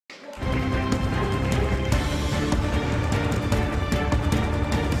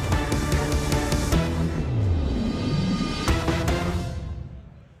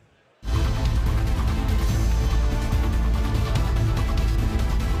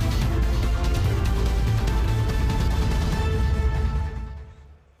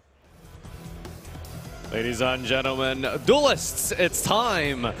Ladies and gentlemen, duelists, it's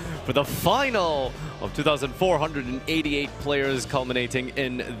time for the final of 2,488 players culminating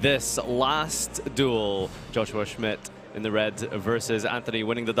in this last duel. Joshua Schmidt in the red versus Anthony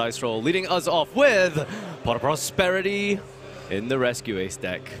winning the dice roll, leading us off with Pot of Prosperity in the Rescue Ace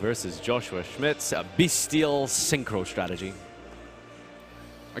deck versus Joshua Schmidt's Bystial Synchro strategy.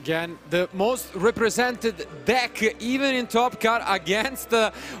 Again, the most represented deck, even in Top Cut, against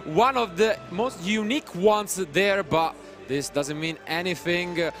one of the most unique ones there, but this doesn't mean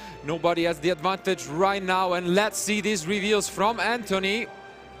anything. Nobody has the advantage right now, and let's see these reveals from Anthony.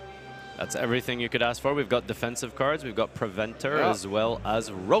 That's everything you could ask for. We've got defensive cards, we've got Preventer, as well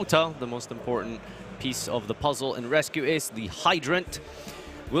as Rota, the most important piece of the puzzle in Rescue Ace, the Hydrant.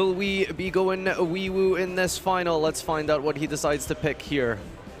 Will we be going wee woo in this final? Let's find out what he decides to pick here.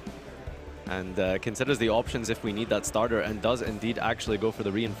 And considers the options if we need that starter, and does indeed actually go for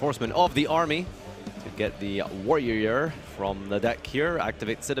the reinforcement of the army to get the Warrior from the deck here.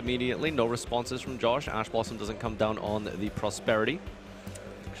 Activates it immediately. No responses from Josh. Ash Blossom doesn't come down on the Prosperity.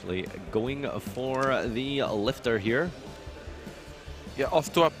 Actually going for the Lifter here. Yeah,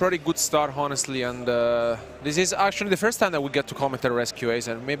 off to a pretty good start, honestly, and this is actually the first time that we get to comment on Rescue Ace,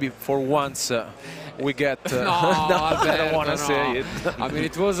 and maybe for once we get... No, I don't want to say it. I mean,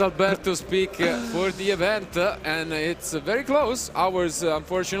 it was Alberto speak for the event, and it's very close. Ours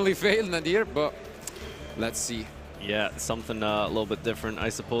unfortunately failed, Nadir, but let's see. Yeah, something a little bit different, I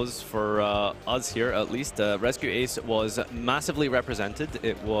suppose, for us here, at least. Rescue Ace was massively represented.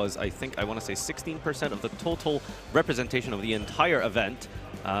 It was, I think, I want to say 16% of the total representation of the entire event,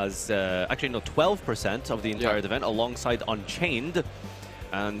 as actually, no, 12% of the entire event, alongside Unchained.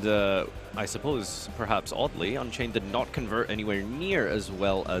 And I suppose, perhaps oddly, Unchained did not convert anywhere near as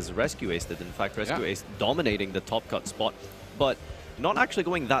well as Rescue Ace did. In fact, Rescue Ace dominating the top cut spot, but not actually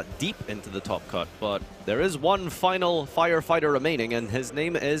going that deep into the top cut. But there is one final firefighter remaining, and his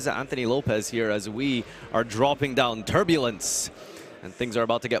name is Anthony Lopez here, as we are dropping down Turbulence. And things are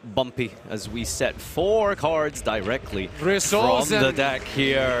about to get bumpy as we set 4 cards directly from the deck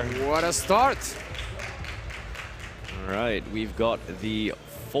here. What a start! All right, we've got the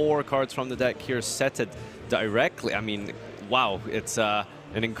 4 cards from the deck here setted directly. I mean, wow, it's an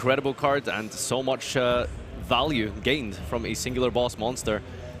incredible card, and so much value gained from a singular boss monster.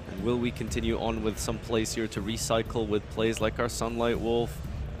 And will we continue on with some plays here to recycle with plays like our Sunlight Wolf?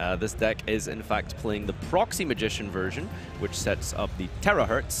 This deck is in fact playing the Proxy Magician version, which sets up the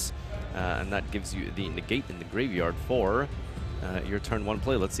Terahertz, and that gives you the negate in the graveyard for your turn 1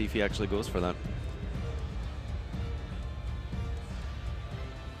 play. Let's see if he actually goes for that.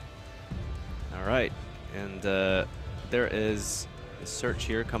 All right, and there is a search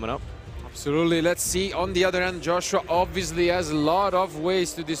here coming up. Absolutely. Let's see. On the other end, Joshua obviously has a lot of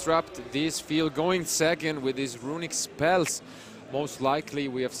ways to disrupt this field, going second with his runic spells. Most likely,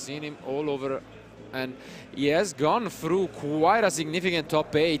 we have seen him all over, and he has gone through quite a significant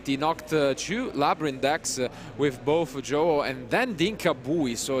top 8. He knocked 2 Labyrinth decks with both Joe and then Dinka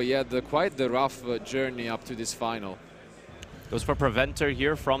Bui, so he had quite the rough journey up to this final. Goes for Preventer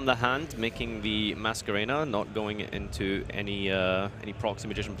here from the hand, making the Masquerena, not going into any Proxy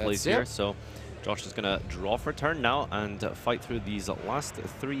Magician plays here. So Josh is going to draw for turn now and fight through these last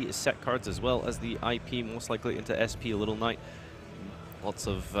 3 set cards, as well as the IP, most likely into SP, a Little Knight. Lots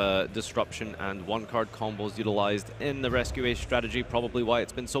of disruption and 1-card combos utilized in the Rescue Ace strategy, probably why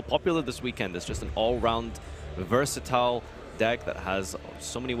it's been so popular this weekend. It's just an all-round versatile deck that has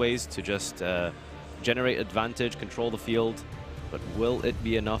so many ways to just generate advantage, control the field. But will it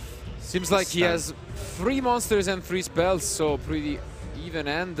be enough? Seems like he has 3 monsters and 3 spells, so pretty even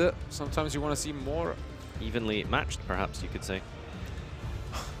end. Sometimes you want to see more. Evenly matched, perhaps you could say.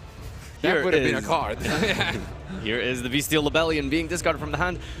 That would have been a card. Here is the Bystial Lebellion being discarded from the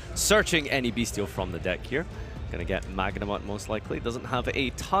hand, searching any Bystial from the deck here. Gonna get Magnamut most likely. Doesn't have a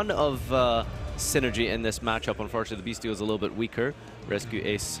ton of synergy in this matchup, unfortunately. The Bystial is a little bit weaker. Rescue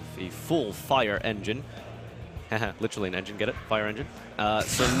Ace, a full fire engine. Literally an engine, get it? Fire engine.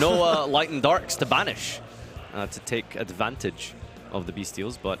 So no light and darks to banish to take advantage of the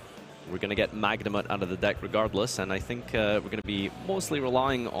Bystials, but we're going to get Magnamut out of the deck regardless, and I think we're going to be mostly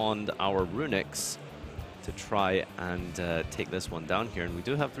relying on our Runicks to try and take this one down here. And we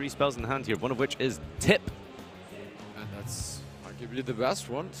do have 3 spells in hand here, one of which is Tip. And that's arguably the best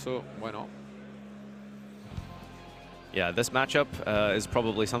one, so why not? Yeah, this matchup is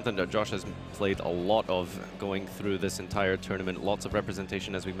probably something that Josh has played a lot of going through this entire tournament. Lots of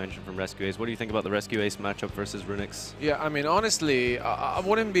representation, as we mentioned, from Rescue Ace. What do you think about the Rescue Ace matchup versus Runick's? Yeah, I mean, honestly, I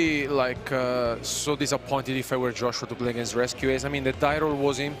wouldn't be like so disappointed if I were Joshua to play against Rescue Ace. I mean, the die roll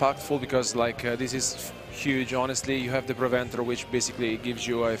was impactful because like this is huge, honestly. You have the Preventer, which basically gives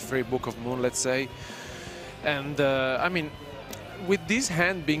you a free Book of Moon, let's say. And, I mean, with this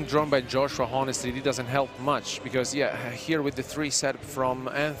hand being drawn by Joshua, honestly, it doesn't help much. Because, yeah, here with the 3 setup from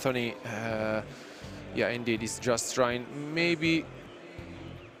Anthony, yeah, indeed, he's just trying maybe...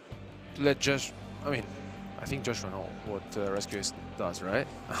 I think Joshua knows what Rescue Ace does, right?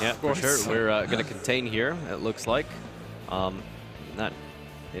 Yeah, for sure. We're going to contain here, it looks like. That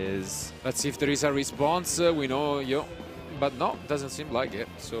is... Let's see if there is a response. We know, but no, doesn't seem like it.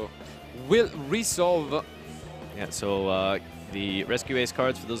 So we'll resolve. Yeah, so the Rescue Ace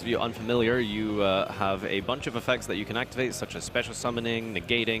cards, for those of you unfamiliar, you have a bunch of effects that you can activate, such as special summoning,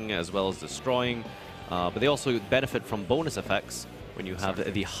 negating, as well as destroying. But they also benefit from bonus effects when you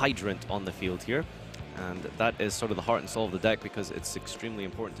have the Hydrant on the field here. And that is sort of the heart and soul of the deck, because it's extremely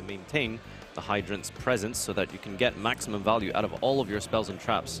important to maintain the Hydrant's presence so that you can get maximum value out of all of your spells and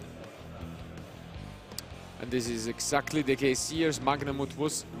traps. And this is exactly the case here. Magnamut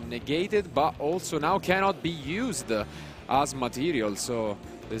was negated, but also now cannot be used as material. So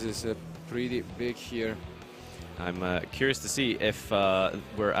this is pretty big here. I'm curious to see if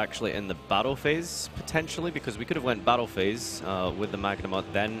we're actually in the battle phase, potentially, because we could have went battle phase with the Magnamut,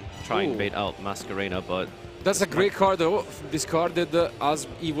 then try and bait out Masquerena, but... That's a great card, though. Discarded as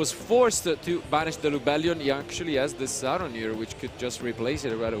he was forced to banish the Lubellion. He actually has the Saronir, which could just replace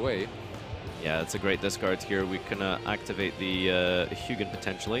it right away. Yeah, it's a great discard here. We can activate the Hugin,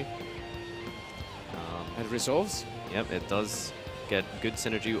 potentially. And resolves? Yep, it does get good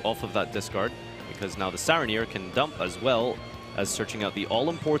synergy off of that discard, because now the Saronir can dump as well as searching out the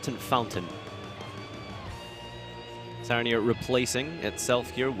all-important Fountain. Saronir replacing itself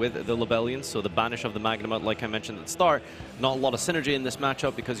here with the Lubellion, so the banish of the Magnamut, like I mentioned at the start, not a lot of synergy in this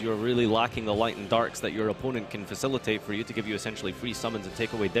matchup because you're really lacking the light and darks that your opponent can facilitate for you to give you essentially free summons and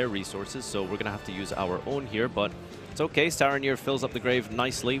take away their resources, so we're going to have to use our own here, but it's okay. Saronir fills up the grave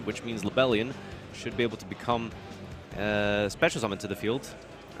nicely, which means Lubellion should be able to become special summon to the field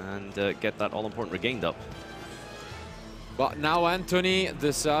and get that all-important regained up. But now Anthony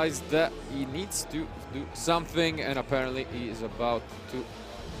decides that he needs to do something, and apparently he is about to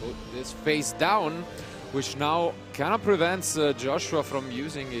put this face down, which now kind of prevents Joshua from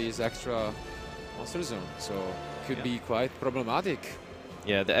using his extra monster zone, so could be quite problematic.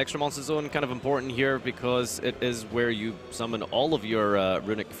 Yeah, the extra monster zone kind of important here because it is where you summon all of your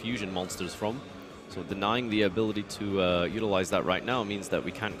Runick fusion monsters from. So denying the ability to utilize that right now means that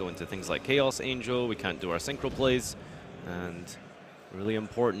we can't go into things like Chaos Angel, we can't do our synchro plays, and really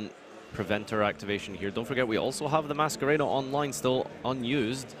important Preventer activation here. Don't forget, we also have the Masquerena online still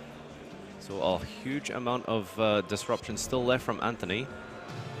unused. So a huge amount of disruption still left from Anthony.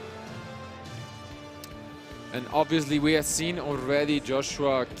 And obviously we have seen already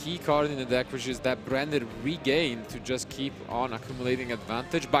Joshua key card in the deck, which is that branded Regain to just keep on accumulating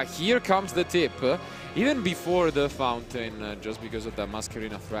advantage. But here comes the tip, even before the Fountain, just because of that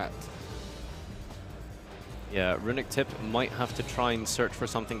Masquerena threat. Yeah, Runick tip might have to try and search for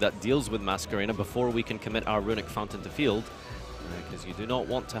something that deals with Masquerena before we can commit our Runick Fountain to field. Because you do not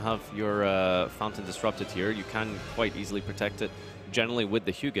want to have your Fountain disrupted here. You can quite easily protect it generally with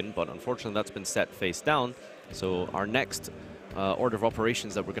the Hugin, but unfortunately that's been set face down. So our next order of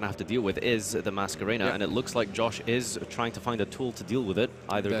operations that we're going to have to deal with is the Masquerena, and it looks like Josh is trying to find a tool to deal with it,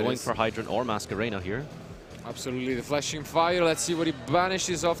 either going for Hydrant or Masquerena here. Absolutely, the Flashing Fire. Let's see what he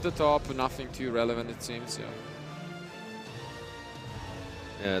banishes off the top. Nothing too relevant, it seems.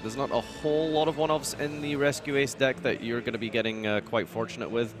 Yeah, there's not a whole lot of one-offs in the Rescue Ace deck that you're going to be getting quite fortunate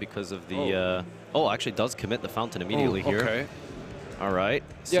with because of the... actually does commit the Fountain immediately here. Okay. All right,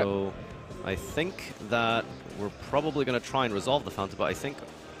 so I think that we're probably going to try and resolve the Fountain, but I think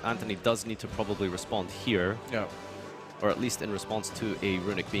Anthony does need to probably respond here. Yeah. Or at least in response to a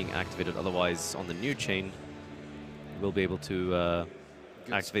Runick being activated. Otherwise, on the new chain, we'll be able to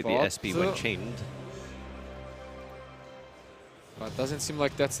activate the SP when chained. But doesn't seem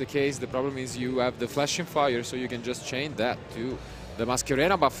like that's the case. The problem is you have the Flashing Fire, so you can just chain that to the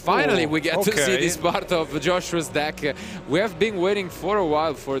Masquerena. But finally, we get to see this part of Joshua's deck. We have been waiting for a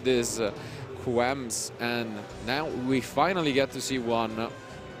while for this Quems, and now we finally get to see one.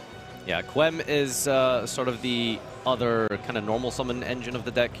 Yeah, Quem is sort of the other kind of normal summon engine of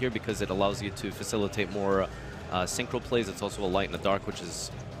the deck here because it allows you to facilitate more synchro plays. It's also a light in the dark, which is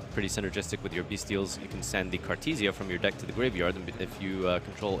pretty synergistic with your Bystials. You can send the Cartesia from your deck to the graveyard, and if you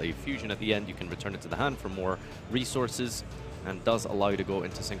control a fusion at the end, you can return it to the hand for more resources, and does allow you to go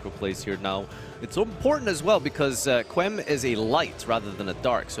into synchro plays here. Now, it's important as well because Quem is a light rather than a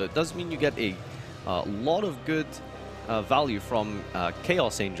dark, so it does mean you get a lot of good value from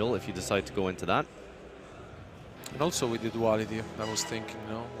Chaos Angel if you decide to go into that. And also with the duality, I was thinking,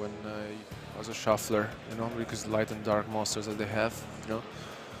 you know, when as a shuffler, you know, because light and dark monsters that they have, you know.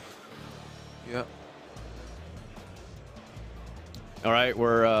 Yeah. All right,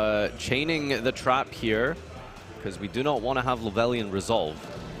 we're chaining the trap here because we do not want to have Lovelian resolve.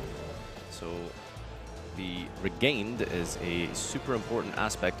 So the regained is a super important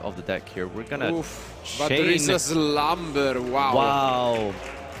aspect of the deck here. We're gonna but there is a slumber. Wow. Wow.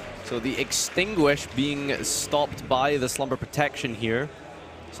 So the extinguish being stopped by the slumber protection here,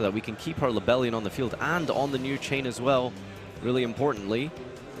 so that we can keep our Lovelian on the field and on the new chain as well. Really importantly,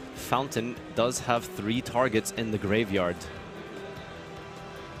 Fountain does have 3 targets in the graveyard.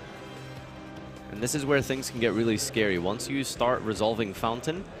 And this is where things can get really scary. Once you start resolving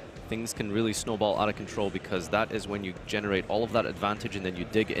Fountain, things can really snowball out of control, because that is when you generate all of that advantage and then you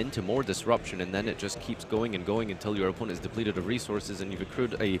dig into more disruption, and then it just keeps going and going until your opponent is depleted of resources and you've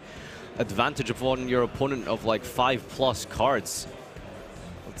accrued a advantage upon your opponent of like 5+ cards.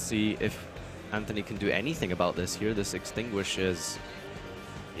 Let's see if Anthony can do anything about this here. This extinguish is,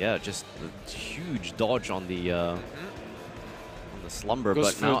 yeah, just a huge dodge on the slumber.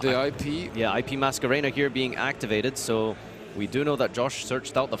 Goes but now the IP. Yeah, IP Masquerena here being activated, so we do know that Josh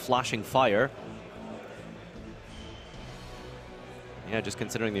searched out the flashing fire. Yeah, just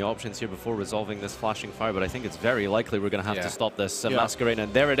considering the options here before resolving this flashing fire, but I think it's very likely we're going to have to stop this Masquerena.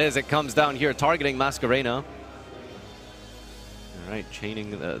 And there it is, it comes down here, targeting Masquerena. All right,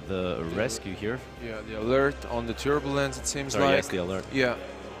 chaining the rescue here. Yeah, the alert on the turbulence, it seems Sorry, like. yes, the alert. Yeah.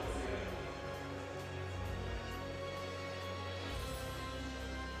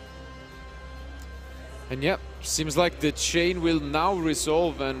 And yeah, seems like the chain will now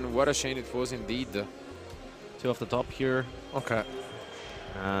resolve, and what a chain it was indeed. 2 off the top here. Okay.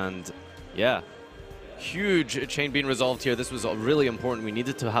 And yeah, huge chain being resolved here. This was really important. We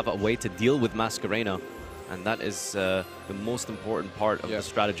needed to have a way to deal with Masquerena, and that is the most important part of the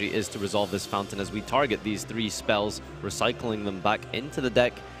strategy, is to resolve this Fountain as we target these 3 spells, recycling them back into the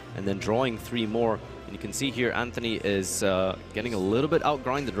deck, and then drawing 3 more. And you can see here Anthony is getting a little bit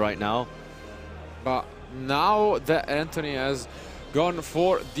outgrinded right now. But now that Anthony has gone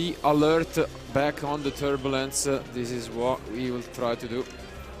for the alert back on the turbulence, this is what we will try to do.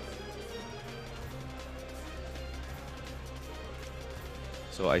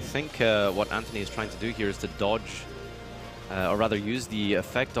 So I think what Anthony is trying to do here is to dodge, or rather use the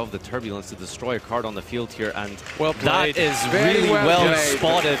effect of the turbulence to destroy a card on the field here, and that is really well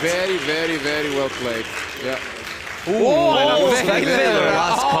spotted. Very, very, very well played. Yeah.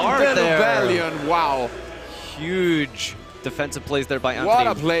 Last card there. Rebellion, wow. Huge defensive plays there by Anthony. What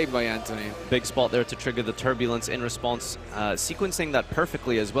a play by Anthony. Big spot there to trigger the turbulence in response, sequencing that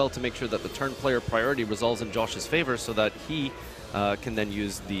perfectly as well to make sure that the turn player priority resolves in Josh's favor, so that he can then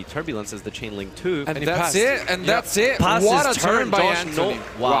use the turbulence as the chain link too. And that's it, and that's it. Passes What a turn by Josh, Anthony.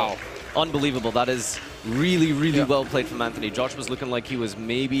 Wow. Unbelievable. That is really, really well played from Anthony. Josh was looking like he was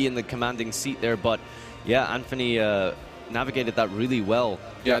maybe in the commanding seat there, but yeah, Anthony navigated that really well.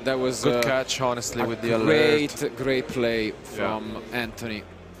 Yeah, that was good catch, honestly, with the alert. Great play from Anthony.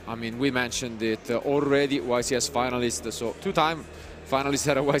 I mean, we mentioned it already, YCS finalist, so 2-time finalist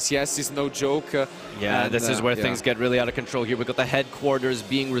at a YCS is no joke. Yeah, and this is where things get really out of control here. We've got the headquarters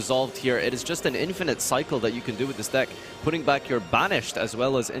being resolved here. It is just an infinite cycle that you can do with this deck, putting back your banished as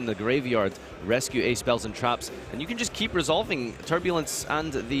well as in the graveyard, rescue A spells and traps, and you can just keep resolving turbulence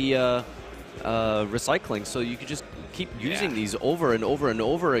and the recycling, so you can just keep using these over and over and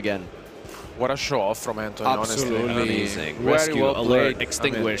over again. What a show off from Anthony, Absolutely. honestly. Amazing. Very Rescue, well alert, played.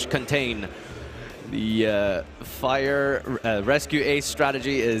 extinguish, contain. The fire rescue ace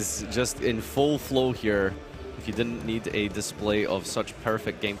strategy is just in full flow here. If you didn't need a display of such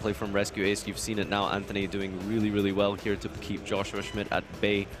perfect gameplay from Rescue Ace, you've seen it now. Anthony doing really, really well here to keep Joshua Schmidt at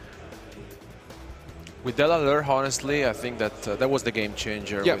bay. With that alert, honestly, I think that that was the game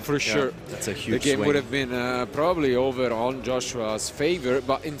changer. Yeah, for sure. That's a huge The game swing. would have been probably over on Joshua's favor,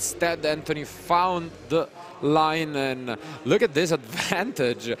 but instead Anthony found the line, and look at this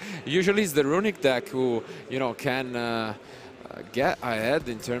advantage. Usually it's the Runick deck who, you know, can get ahead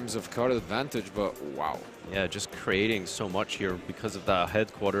in terms of card advantage, but wow. Yeah, just creating so much here because of the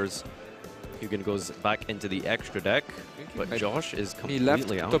headquarters. Hugin goes back into the extra deck, but Josh is completely out He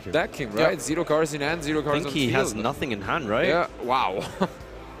left here. top decking, right? Yep. 0 cards in hand, 0 cards on I think he field. has nothing in hand, right? Yeah, wow.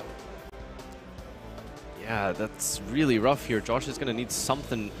 Yeah, that's really rough here. Josh is going to need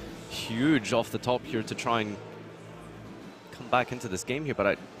something huge off the top here to try and come back into this game here, but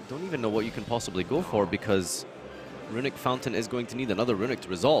I don't even know what you can possibly go for, because Runick Fountain is going to need another Runick to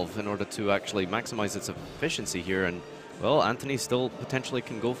resolve in order to actually maximize its efficiency here. And well, Anthony still potentially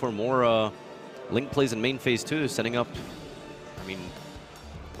can go for more Link plays in main phase 2, setting up, I mean,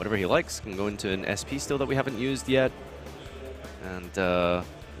 whatever he likes. Can go into an SP still that we haven't used yet. And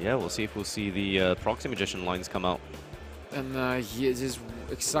yeah, we'll see if we'll see the Proxy Magician lines come out. And this is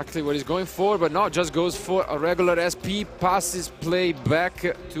exactly what he's going for, but no, just goes for a regular SP, passes play back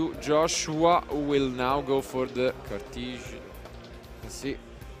to Joshua, who will now go for the Cartesian. Let's see.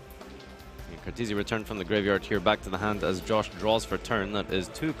 Cartesian returned from the graveyard here back to the hand as Josh draws for turn. That is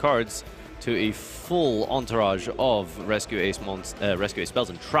 2 cards to a full entourage of Rescue Ace spells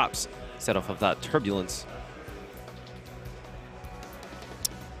and traps set off of that Turbulence.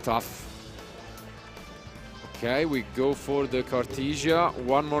 Tough. Okay, we go for the Cartesia.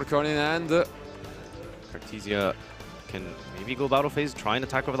 One more card in hand. Cartesia can maybe go battle phase, try and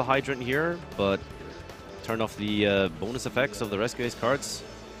attack over the Hydrant here, but turn off the bonus effects of the Rescue Ace cards.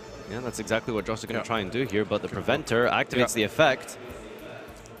 Yeah, that's exactly what Josh is going to try and do here, but the Preventer activates the effect.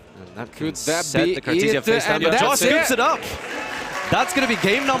 And that could set the Cartesia face down, but Josh scoops it up. That's going to be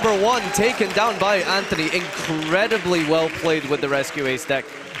game number 1, taken down by Anthony. Incredibly well played with the Rescue Ace deck.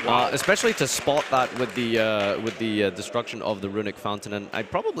 Especially to spot that with the destruction of the Runick Fountain, and I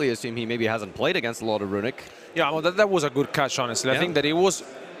probably assume he maybe hasn't played against a lot of Runick. Yeah, well, that was a good catch, honestly. Yeah. I think that he was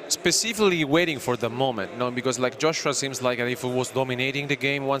specifically waiting for the moment, because like Joshua seems like if he was dominating the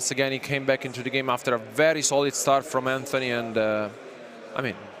game once again, he came back into the game after a very solid start from Anthony, and I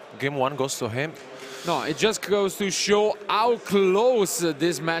mean, game 1 goes to him. No, it just goes to show how close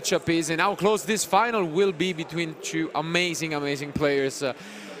this matchup is and how close this final will be between 2 amazing, amazing players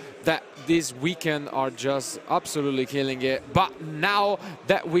that this weekend are just absolutely killing it. But now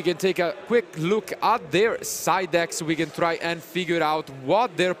that we can take a quick look at their side decks, we can try and figure out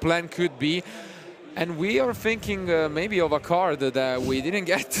what their plan could be. And we are thinking maybe of a card that we didn't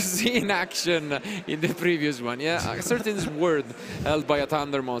get to see in action in the previous one. Yeah, a certain word held by a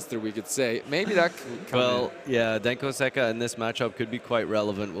Thunder Monster, we could say. Maybe that could come in. Yeah, Denko Seka in this matchup could be quite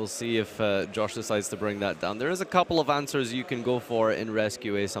relevant. We'll see if Josh decides to bring that down. There is a couple of answers you can go for in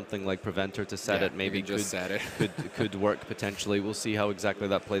Rescue A, something like Preventer to set it. Maybe could work potentially. We'll see how exactly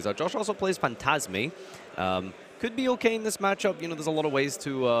that plays out. Josh also plays Phantasme. Could be okay in this matchup. You know, there's a lot of ways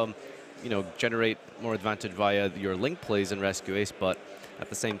to generate more advantage via your Link plays in Rescue Ace, but at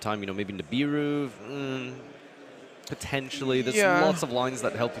the same time, maybe Nibiru, potentially. There's lots of lines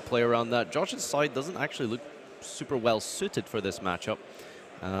that help you play around that. Josh's side doesn't actually look super well suited for this matchup.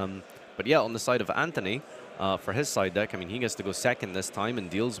 But yeah, on the side of Anthony, for his side deck, I mean, he gets to go second this time and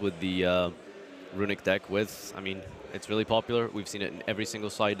deals with the Runick deck with, I mean, it's really popular. We've seen it in every single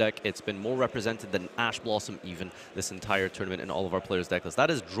side deck. It's been more represented than Ash Blossom even this entire tournament in all of our players' deck lists.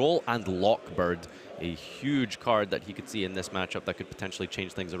 That is Droll and Lockbird, a huge card that he could see in this matchup that could potentially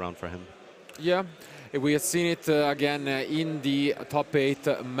change things around for him. Yeah, we have seen it again in the top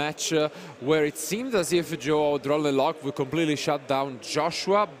 8 match where it seemed as if Joe Droll and Lock would completely shut down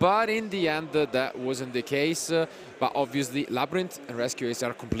Joshua, but in the end that wasn't the case. But obviously, Labyrinth and Rescue Ace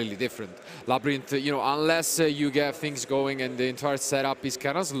are completely different. Labyrinth, unless you get things going and the entire setup is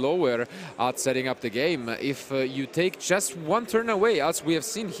kind of slower at setting up the game, if you take just one turn away, as we have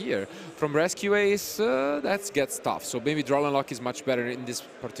seen here from Rescue Ace, that gets tough. So maybe Droll and Lock is much better in this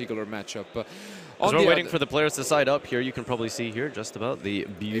particular matchup. As we're waiting for the players to side up here, you can probably see here just about the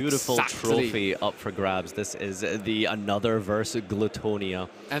beautiful trophy up for grabs. This is the Another Verse Glutonia.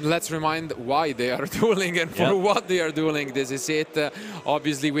 And let's remind why they are dueling and for what they are dueling. This is it.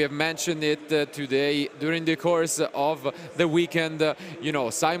 Obviously, we have mentioned it today during the course of the weekend.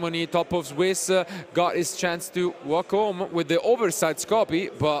 Simony, top of Swiss, got his chance to walk home with the oversized copy,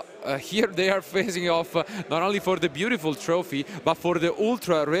 but here they are facing off not only for the beautiful trophy, but for the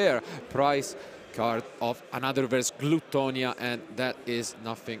ultra rare prize card of Another Verse Glutonia, and that is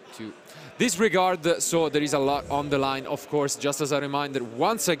nothing to disregard. So there is a lot on the line, of course. Just as a reminder,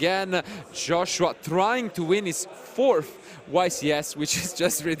 once again, Joshua trying to win his 4th YCS, which is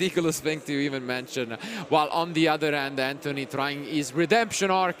just a ridiculous thing to even mention. While on the other hand, Anthony trying his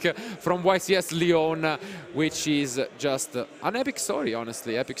redemption arc from YCS Lyon, which is just an epic story,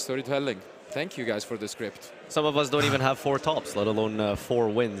 honestly, epic storytelling. Thank you guys for the script. Some of us don't even have 4 tops, let alone 4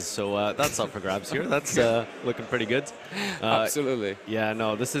 wins. So that's up for grabs here. That's looking pretty good. Absolutely. Yeah,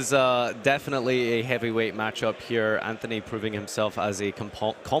 no, this is definitely a heavyweight matchup here. Anthony proving himself as a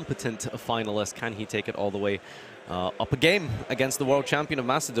competent finalist. Can he take it all the way up a game against the world champion of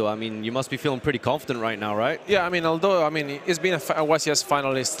Macedo? I mean, you must be feeling pretty confident right now, right? Yeah, I mean, although, he's been a YCS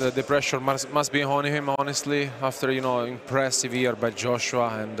finalist, the pressure must be on him, honestly, after, impressive year by Joshua.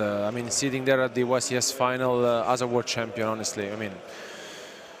 And, sitting there at the YCS final as a world champion, honestly,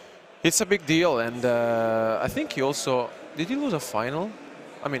 it's a big deal. And I think he also, did he lose a final?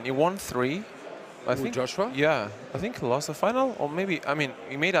 He won 3. I think Joshua? Yeah, I think he lost the final, or maybe, I mean,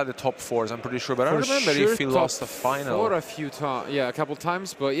 he made out the top 4s, I'm pretty sure, but I don't remember if he lost the final. For a few times, yeah, a couple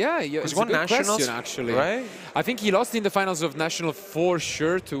times, but yeah, it's a good question actually. Right? I think he lost in the finals of national for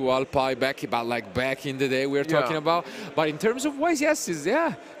sure to Alpine back in the day we're talking about. But in terms of YCS,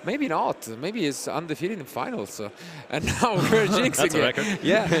 yeah, maybe not. Maybe he's undefeated in finals, and now we're jinxing That's a it. record.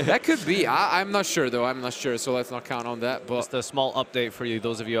 Yeah, that could be. I'm not sure though. I'm not sure, so let's not count on that. But just a small update for you,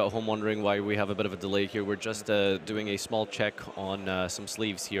 those of you at home wondering why we have a bit of a delay here. We're just doing a small check on some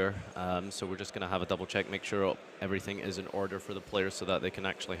sleeves here. So we're just going to have a double check, make sure everything is in order for the players so that they can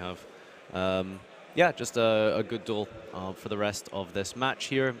actually have, yeah, just a good duel for the rest of this match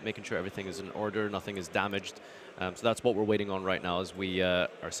here, making sure everything is in order, nothing is damaged. So that's what we're waiting on right now as we are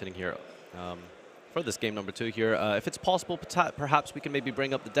sitting here for this game number 2 here. If it's possible, perhaps we can maybe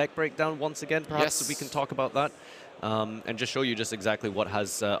bring up the deck breakdown once again, perhaps, so we can talk about that. And just show you just exactly what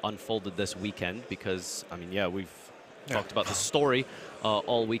has unfolded this weekend, because, I mean, yeah, we've talked about the story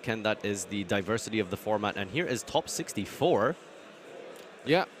all weekend. That is the diversity of the format. And here is top 64.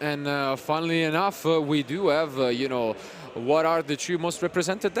 Yeah, and funnily enough, we do have, you know, what are the 2 most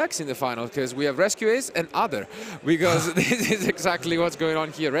represented decks in the final, because we have Rescue Ace and Other, because this is exactly what's going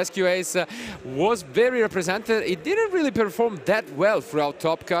on here. Rescue Ace was very represented. It didn't really perform that well throughout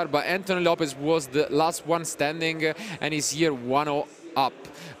Top Card, but Anthony Lopez was the last one standing, and he's here 1-0 up.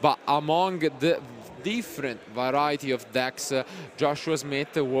 But among the different variety of decks, Joshua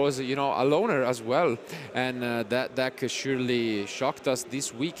Smith was, you know, a loner as well, and that deck surely shocked us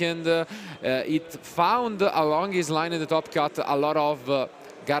this weekend. It found along his line in the top cut a lot of,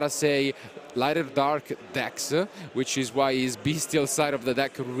 gotta say, lighter dark decks, which is why his Bystial side of the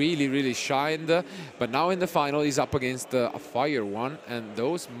deck really shined. But now in the final he's up against a fire one, and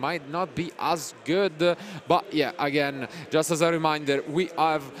those might not be as good. But yeah, again, just as a reminder, we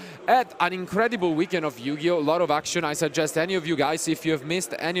have had an incredible weekend of Yu-Gi-Oh! A lot of action. I suggest any of you guys, if you have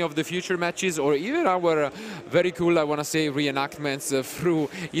missed any of the future matches or even our very cool, I want to say, reenactments through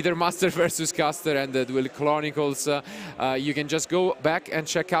either Master versus Caster and the Duel Chronicles, you can just go back and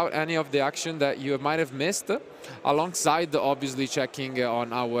check out any of the action that you might have missed, alongside obviously checking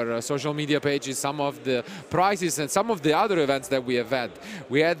on our social media pages some of the prizes and some of the other events that we have had.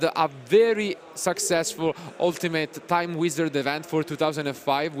 We had a very successful Ultimate Time Wizard event for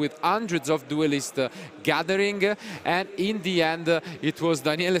 2005 with hundreds of duelists gathering, and in the end it was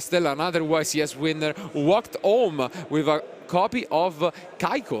Daniele Stella, another YCS winner, who walked home with a copy of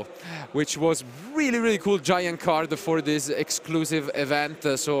Kaiko, which was really cool giant card for this exclusive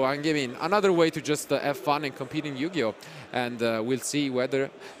event. So I'm giving another way to just have fun and compete in Yu-Gi-Oh! And we'll see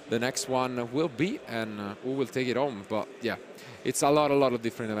whether the next one will be and who will take it home. But yeah, it's a lot of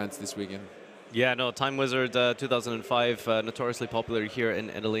different events this weekend. Yeah, no, Time Wizard 2005, notoriously popular here in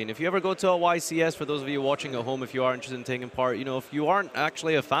Italy. And if you ever go to a YCS, for those of you watching at home, if you are interested in taking part, you know, if you aren't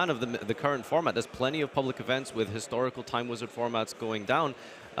actually a fan of the current format, there's plenty of public events with historical Time Wizard formats going down.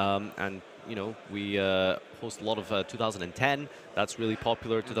 And, you know, we host a lot of 2010. That's really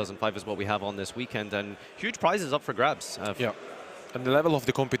popular. 2005 is what we have on this weekend. And huge prizes up for grabs. Yeah. And the level of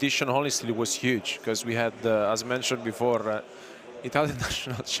the competition, honestly, was huge, because we had, as mentioned before, Italian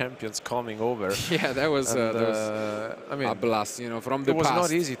national champions coming over. Yeah, that was, I mean, a blast, you know, from the past. It was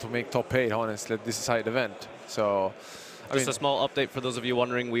not easy to make top 8, honestly, at this side event. So, just a small update for those of you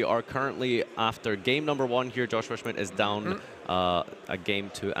wondering, we are currently after game number 1 here. Joshua Schmidt is down a game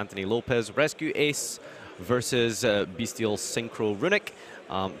to Anthony Lopez. Rescue Ace versus Bystial Synchro Runick.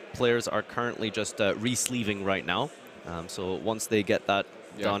 Players are currently just re-sleeving right now. So once they get that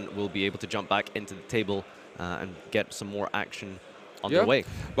done, we'll be able to jump back into the table and get some more action on their way.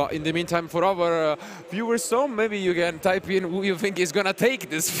 But in the meantime, for our viewers, so maybe you can type in who you think is going to take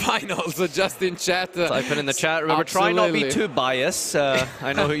this final, so just in chat. Type it in the chat. Remember, try not to be too biased.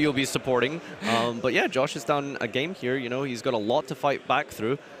 I know who you'll be supporting. But yeah, Josh is down a game here. You know, he's got a lot to fight back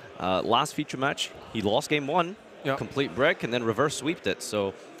through. Last feature match, he lost game 1, complete brick, and then reverse sweeped it.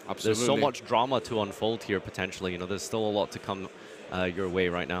 So there's so much drama to unfold here potentially. You know, there's still a lot to come your way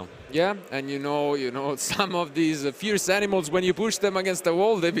right now. Yeah, and you know, some of these fierce animals, when you push them against the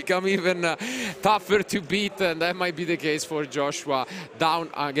wall, they become even tougher to beat, and that might be the case for Joshua. Down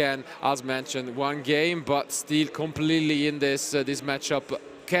again, as mentioned, 1 game, but still completely in this matchup.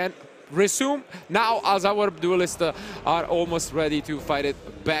 Can resume now as our duelists are almost ready to fight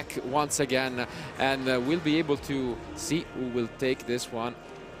it back once again, and we'll be able to see who will take this one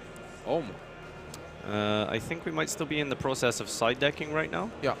home. I think we might still be in the process of side decking right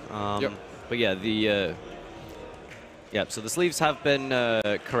now. Yeah. But yeah, the Yep, so the sleeves have been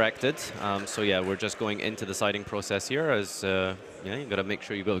corrected. So yeah, we're just going into the siding process here as, yeah, you got to make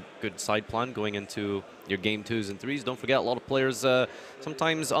sure you got a good side plan going into your game 2s and 3s. Don't forget, a lot of players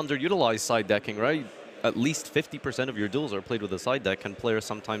sometimes underutilize side decking, right? At least 50% of your duels are played with a side deck, and players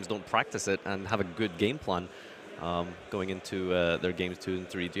sometimes don't practice it and have a good game plan going into their games 2 and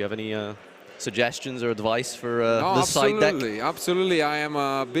 3. Do you have any suggestions or advice for the side deck? Absolutely. I am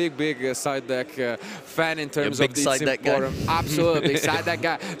a big side deck fan in terms of the side deck guy. Absolutely, big side deck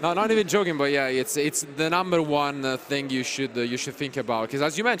guy. No, not even joking, but yeah, it's the #1 thing you should think about, because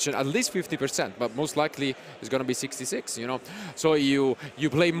as you mentioned, at least 50%, but most likely it's going to be 66. You know, so you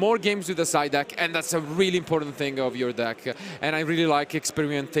play more games with the side deck, and that's a really important thing of your deck. And I really like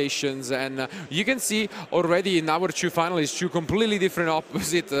experimentations, and you can see already in our 2 finalists 2 completely different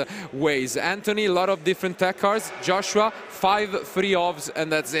opposite ways. Anthony, a lot of different tech cards. Joshua, 5 free offs, and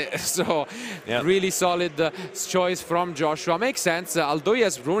that's it. So yep. Really solid choice from Joshua. Makes sense. Although he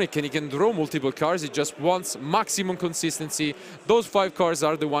has Runick and he can draw multiple cards, he just wants maximum consistency. Those 5 cards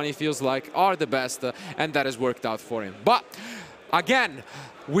are the one he feels like are the best, and that has worked out for him. But again,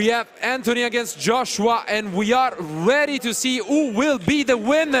 we have Anthony against Joshua, and we are ready to see who will be the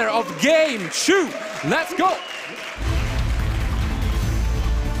winner of game 2. Let's go.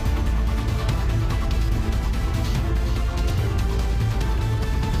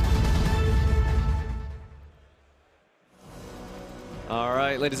 All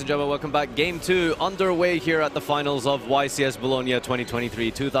right, ladies and gentlemen, welcome back. Game 2 underway here at the finals of YCS Bologna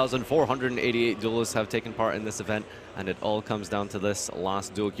 2023. 2,488 duelists have taken part in this event, and it all comes down to this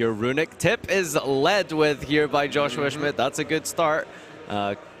last duel here. Runick tip is led with here by Joshua Schmidt. That's a good start.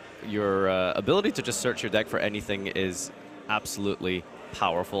 Your ability to just search your deck for anything is absolutely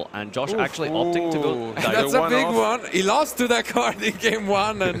powerful, and Josh actually opting to go. That's a big one. He lost to that card in game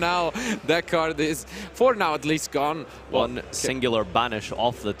 1, and now that card is, for now at least, gone. One singular banish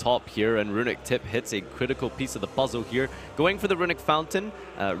off the top here, and Runick tip hits a critical piece of the puzzle here. Going for the Runick Fountain.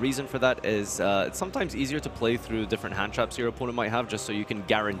 Reason for that is it's sometimes easier to play through different hand traps your opponent might have, just so you can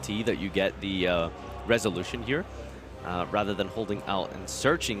guarantee that you get the resolution here. Rather than holding out and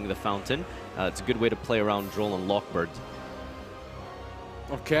searching the fountain. It's a good way to play around Droll and Lockbird.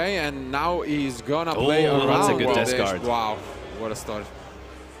 Okay, and now he's gonna play around. That's a good discard. Wow, what a start.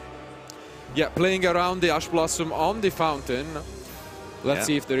 Yeah, playing around the Ash Blossom on the fountain. Let's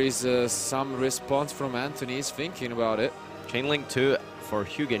see if there is some response from Anthony. He's thinking about it. Chainlink 2 for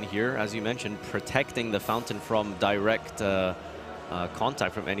Hugin here, as you mentioned, protecting the fountain from direct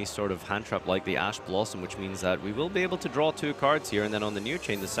contact from any sort of hand trap like the Ash Blossom, which means that we will be able to draw 2 cards here, and then on the new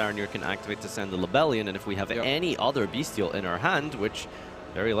chain, the Saranir can activate to send the Lebellion, and if we have any other Bystial in our hand, which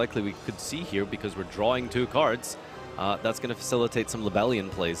very likely we could see here because we're drawing 2 cards, that's going to facilitate some Lebellion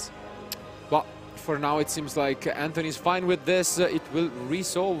plays. But for now, it seems like Anthony's fine with this. It will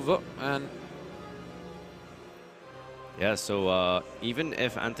resolve, and yeah, so even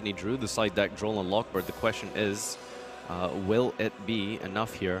if Anthony drew the side deck Droll and Lockbird, the question is, will it be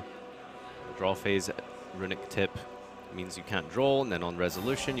enough here? Draw phase, Runick tip means you can't draw, and then on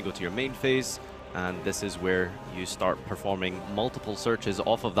resolution you go to your main phase, and this is where you start performing multiple searches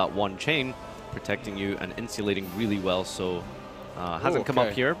off of that one chain, protecting you and insulating really well. So hasn't come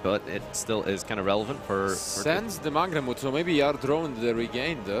up here, but it still is kind of relevant for sends the Magnemut, so maybe you are drawing the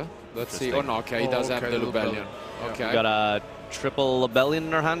regained. Let's see. Oh no, okay, he does have the Lebellion. Okay. We got a triple Lebellion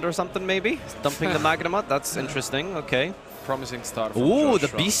in our hand or something, maybe? Dumping the Magnemut, that's interesting, okay. Promising start from Ooh,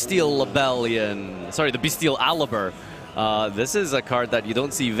 Joshua. the Bystial Lebellion. Sorry, the Bystial Aliber. This is a card that you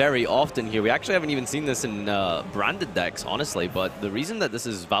don't see very often here. We actually haven't even seen this in branded decks, honestly, but the reason that this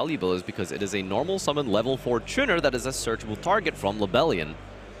is valuable is because it is a normal summon level 4 tuner that is a searchable target from Lebellion.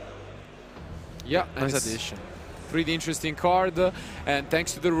 Yeah, nice addition. Pretty interesting card, and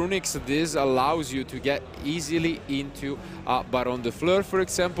thanks to the Runics, this allows you to get easily into Baron de Fleur, for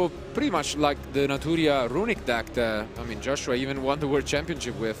example, pretty much like the Naturia Runic deck that, I mean, Joshua even won the World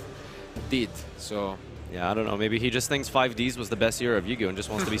Championship with, did, so... Yeah, I don't know. Maybe he just thinks 5Ds was the best year of Yu-Gi-Oh! And just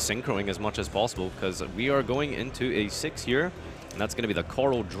wants to be synchroing as much as possible, because we are going into a 6 year, and that's going to be the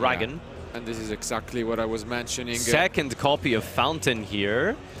Coral Dragon. Yeah. And this is exactly what I was mentioning. Second copy of Fountain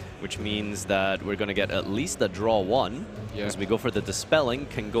here, which means that we're going to get at least a draw 1. Yeah. As we go for the Dispelling,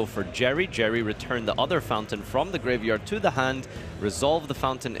 can go for Jerry. Jerry, return the other Fountain from the graveyard to the hand, resolve the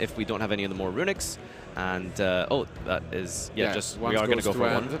Fountain if we don't have any of the more Runics. And, oh, that is, just, we are going to go for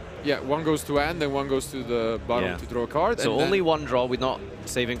end. 1. Yeah, 1 goes to end, and 1 goes to the bottom to draw a card. So only 1 draw, we're not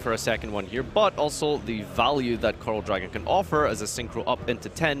saving for a second one here, but also the value that Coral Dragon can offer as a Synchro up into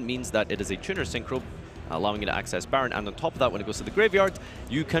 10 means that it is a tuner Synchro, allowing you to access Baron. And on top of that, when it goes to the graveyard,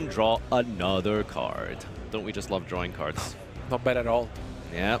 you can draw another card. Don't we just love drawing cards? Not bad at all.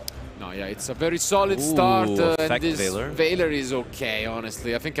 Yeah. No, yeah, it's a very solid start. And this Veiler is okay,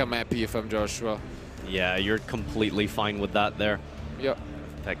 honestly. I think I'm happy if I'm Joshua. Yeah, you're completely fine with that there. Yep.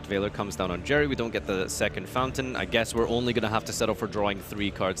 Effect Veiler comes down on Jerry. We don't get the second fountain. I guess we're only going to have to settle for drawing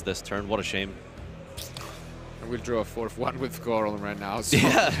 3 cards this turn. What a shame. We'll draw a 4th one with Coral right now. So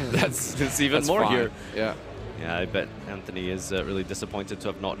yeah, that's even more fine. here. Yeah. Yeah, I bet Anthony is really disappointed to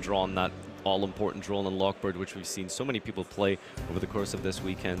have not drawn that all-important Droll and Lockbird, which we've seen so many people play over the course of this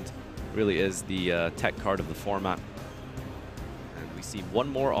weekend. Really is the tech card of the format. And we see one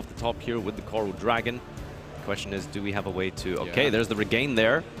more off the top here with the Coral Dragon. The question is, do we have a way to... Okay, there's the regain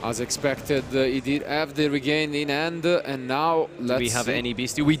there. As expected, he did have the regain in hand, and now let's Do we have any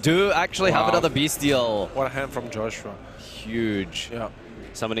Bystial? We do actually have another Bystial. What a hand from Joshua. Huge. Yeah.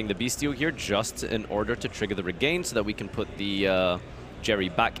 Summoning the Bystial here just in order to trigger the regain so that we can put the Jerry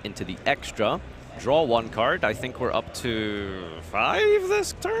back into the extra. Draw 1 card. I think we're up to 5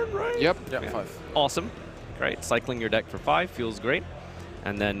 this turn, right? Yep. Yeah, 5. Awesome. Great. Cycling your deck for 5 feels great.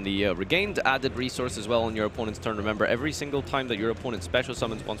 And then the regained added resource as well on your opponent's turn. Remember, every single time that your opponent special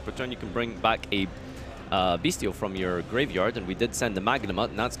summons once per turn, you can bring back a Bystial from your graveyard. And we did send the Magnum out,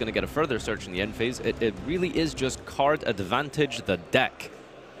 and that's going to get a further search in the end phase. It really is just card advantage the deck.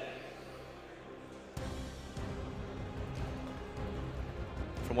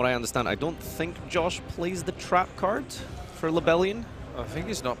 From what I understand, I don't think Josh plays the trap card for Lebellion. I think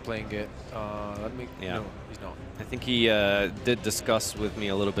he's not playing it. No, he's not. I think he did discuss with me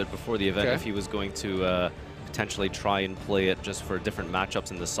a little bit before the event if he was going to potentially try and play it just for different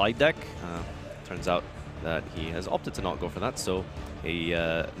matchups in the side deck. Turns out that he has opted to not go for that. So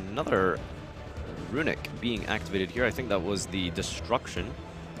another Runick being activated here. I think that was the Destruction.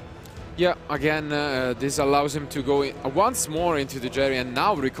 Yeah, again, this allows him to go once more into the Jerry and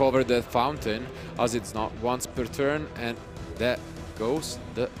now recover the fountain, as it's not once per turn, and that goes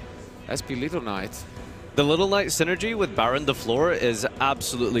the SP Little Knight. The Little Knight synergy with Baron the Floor is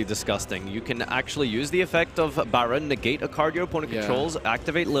absolutely disgusting. You can actually use the effect of Baron, negate a card your opponent controls,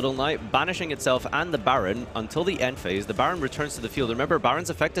 activate Little Knight, banishing itself and the Baron until the end phase. The Baron returns to the field. Remember, Baron's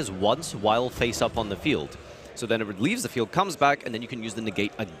effect is once while face up on the field. So then it leaves the field, comes back, and then you can use the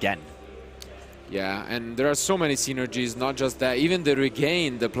negate again. Yeah, and there are so many synergies, not just that. Even the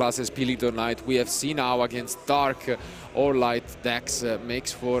regain, the plus SP Little Knight, we have seen now against Dark or Light decks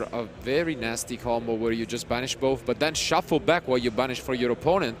makes for a very nasty combo where you just banish both, but then shuffle back while you banish for your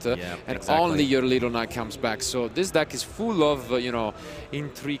opponent, and only your Little Knight comes back. So this deck is full of, you know,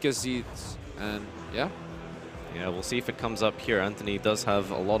 intricacies, and yeah. Yeah, we'll see if it comes up here. Anthony does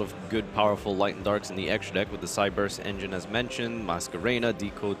have a lot of good, powerful Light and Darks in the extra deck with the Cyburst engine as mentioned, Masquerena,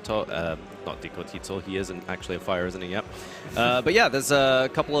 not Decotito, he isn't actually a fire, isn't he? Yep. But yeah, there's a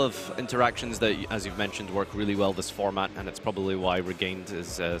couple of interactions that, as you've mentioned, work really well this format, and it's probably why Regained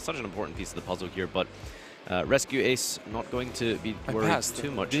is such an important piece of the puzzle here. But Rescue Ace not going to be worried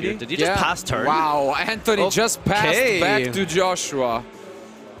too much here. Did he just pass turn? Wow, Anthony just passed back to Joshua.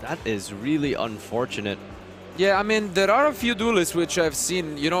 That is really unfortunate. Yeah, I mean, there are a few duelists which I've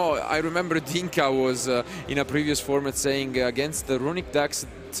seen. You know, I remember Dinka was in a previous format saying against the Runick decks,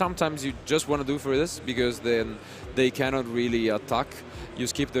 sometimes you just want to do for this because then they cannot really attack. You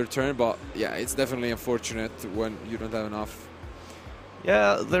skip their turn, but yeah, it's definitely unfortunate when you don't have enough.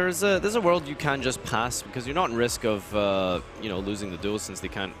 Yeah, there's a world you can just pass because you're not in risk of you know, losing the duel since they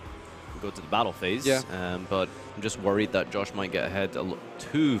can't go to the battle phase. Yeah. But I'm just worried that Josh might get ahead a little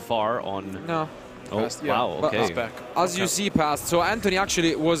too far on. No. Oh, wow, okay. As you see, passed. So Anthony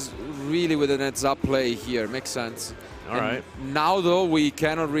actually was really with an heads-up play here. Makes sense. All right. Now, though, we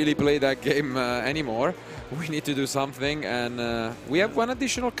cannot really play that game anymore. We need to do something, and we have one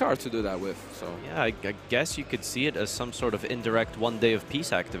additional card to do that with. So yeah, I guess you could see it as some sort of indirect 1 day of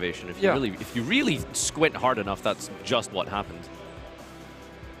peace activation. If you really squint hard enough, that's just what happened.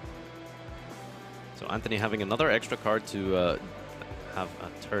 So Anthony having another extra card to have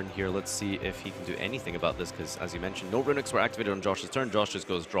a turn here. Let's see if he can do anything about this, because as you mentioned, no Runicks were activated on Josh's turn. Josh just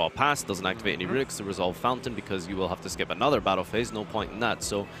goes draw pass, doesn't activate any Runicks to resolve Fountain because you will have to skip another battle phase. No point in that.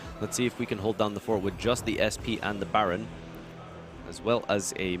 So let's see if we can hold down the fort with just the SP and the Baron, as well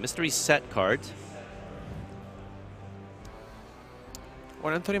as a mystery set card.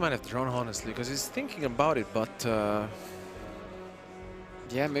 Well, Anthony might have drawn, honestly, because he's thinking about it, but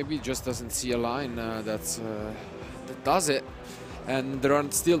yeah, maybe he just doesn't see a line that does it. And there are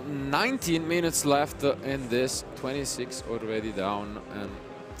still 19 minutes left in this, 26 already down, and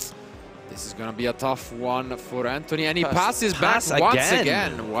this is gonna be a tough one for Anthony. And he passes back once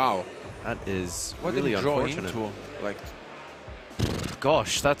again. Wow. That is What really did he draw unfortunate. into? Like,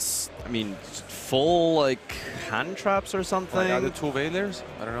 Gosh, that's, I mean, full like hand traps or something. like are the 2 Veilers?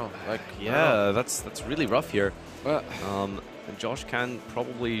 I don't know. Like, I don't know. Yeah, that's really rough here. Well, And Josh can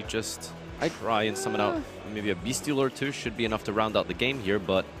probably just try and summon out maybe a Bystial or 2. Should be enough to round out the game here,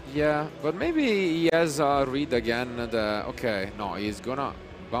 but yeah, but maybe he has a read again. Okay, no, he's gonna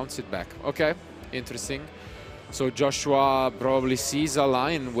bounce it back. Okay, interesting. So Joshua probably sees a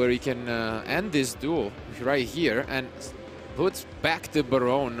line where he can end this duel right here and puts back the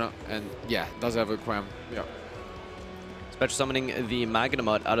Baron, and yeah, does have a Quam. Yeah. special summoning the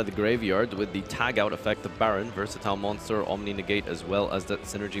Magnamut out of the graveyard with the tag out effect of Baron, versatile monster, Omni Negate, as well as that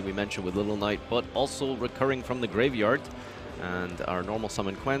synergy we mentioned with Little Knight, but also recurring from the graveyard. And our normal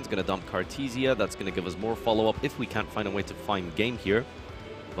summon Quen's going to dump Cartesia. That's going to give us more follow-up if we can't find a way to find game here.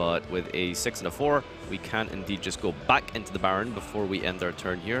 But with a 6 and a 4, we can indeed just go back into the Baron before we end our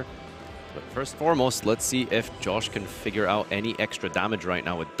turn here. But first and foremost, let's see if Josh can figure out any extra damage right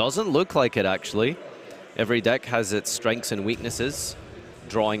now. It doesn't look like it, actually. Every deck has its strengths and weaknesses.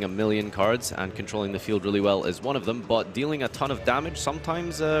 Drawing a million cards and controlling the field really well is one of them, but dealing a ton of damage,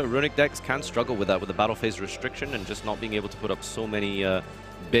 sometimes Runick decks can struggle with that, with the battle phase restriction and just not being able to put up so many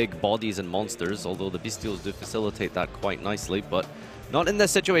big bodies and monsters, although the Bystials do facilitate that quite nicely, but not in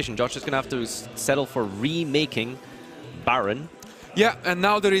this situation. Josh is going to have to settle for remaking Baron. Yeah, and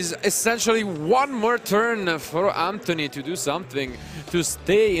now there is essentially one more turn for Anthony to do something to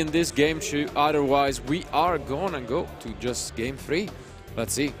stay in this game. Otherwise, we are gonna go to just game 3.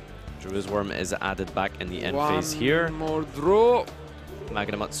 Let's see. Druid's Worm is added back in the end phase here. One more draw.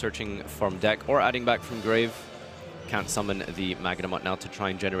 Magnamut searching from deck or adding back from grave. Can't summon the Magnamut now to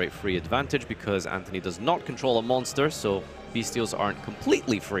try and generate free advantage because Anthony does not control a monster, so Bystials aren't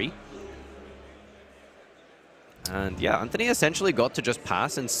completely free. And yeah, Anthony essentially got to just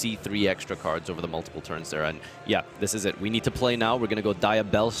pass and see 3 extra cards over the multiple turns there. And yeah, this is it. We need to play now. We're going to go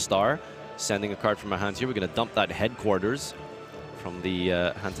Diabell Star, sending a card from our hands here. We're going to dump that Headquarters from the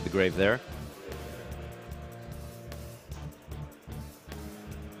hand to the grave there.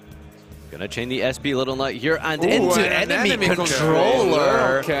 Gonna chain the SP Little Knight here and into enemy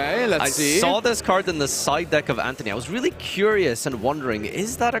controller. Okay, let's see. I saw this card in the side deck of Anthony. I was really curious and wondering,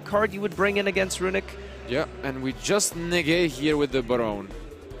 is that a card you would bring in against Runick? Yeah, and we just negate here with the Baron.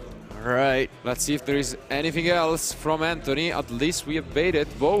 All right. Let's see if there is anything else from Anthony. At least we have baited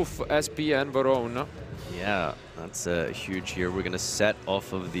both SP and Baron. Yeah, that's huge here. We're going to set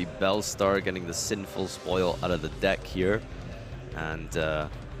off of the Bellstar, getting the Sinful Spoil out of the deck here. And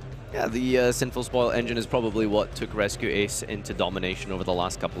yeah, the Sinful Spoil engine is probably what took Rescue Ace into domination over the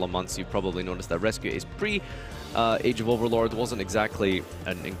last couple of months. You've probably noticed that Rescue Ace pre-Age of Overlord wasn't exactly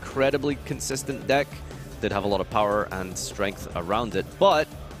an incredibly consistent deck. Did have a lot of power and strength around it, but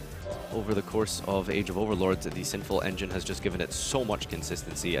over the course of Age of Overlord, the Sinful engine has just given it so much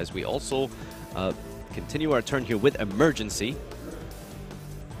consistency as we also continue our turn here with Emergency.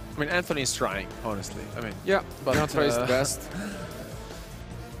 I mean, Anthony's trying, honestly. I mean, Yeah, but not tries the best.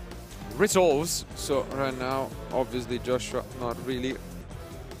 Resolves. So right now, obviously Joshua not really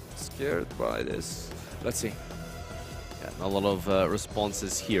scared by this. Let's see. Yeah, a lot of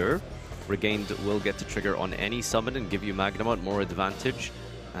responses here. Regained will get to trigger on any summon and give you Magnamut more advantage.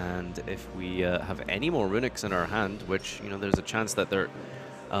 And if we have any more Runicks in our hand, which, you know, there's a chance that there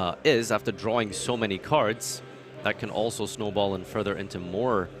is after drawing so many cards, that can also snowball and further into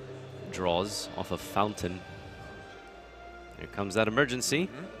more draws off of Fountain. Here comes that Emergency,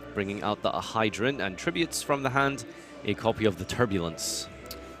 bringing out the Hydrant and tributes from the hand, a copy of the Turbulence.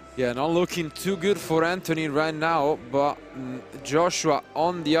 Yeah, not looking too good for Anthony right now, but Joshua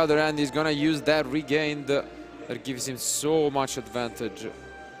on the other hand is gonna use that regained that gives him so much advantage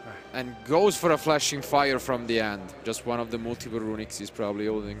and goes for a Flashing Fire from the end. Just one of the multiple Runicks he's probably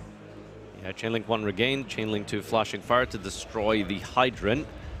holding. Yeah, Chainlink 1 regained, Chainlink 2 Flashing Fire to destroy the Hydrant.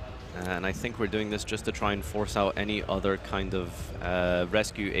 And I think we're doing this just to try and force out any other kind of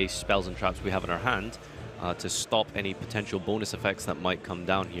Rescue Ace spells and traps we have in our hand. To stop any potential bonus effects that might come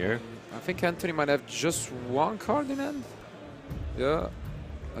down here. I think Anthony might have just one card in hand. Yeah,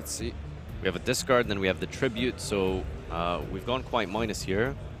 let's see. We have a discard, then we have the tribute, so we've gone quite minus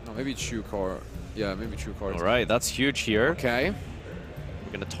here. No, maybe 2 card. Yeah, maybe 2 cards. All right, that's huge here. Okay.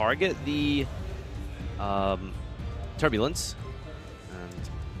 We're going to target the Turbulence, and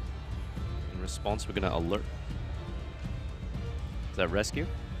in response, we're going to alert. Is that Rescue?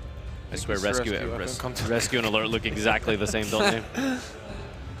 I swear rescue and Alert look exactly the same, don't they?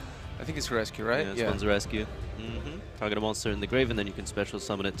 I think it's Rescue, right? Yeah, this one's Rescue. Target a monster in the grave, and then you can special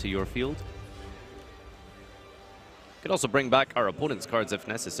summon it to your field. Could also bring back our opponent's cards if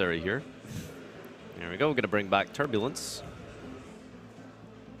necessary here. There we go, we're going to bring back Turbulence.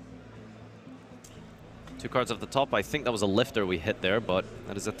 2 cards off the top. I think that was a lifter we hit there, but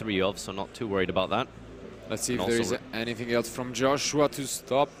that is a 3 of, so not too worried about that. Let's see if there is anything else from Joshua to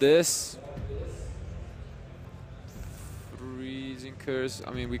stop this. Freezing Curse.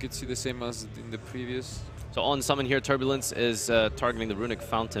 I mean, we could see the same as in the previous. So on summon here, Turbulence is targeting the Runick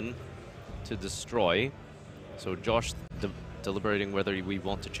Fountain to destroy. So Josh deliberating whether we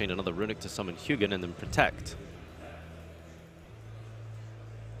want to chain another Runick to summon Hugin and then protect.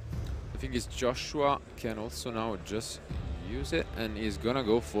 The thing is, Joshua can also now just use it, and he's gonna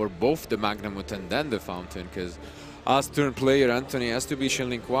go for both the Magnamut and then the Fountain, because as turn player, Anthony has to be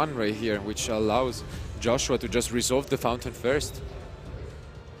Shielding 1 right here, which allows Joshua to just resolve the Fountain first.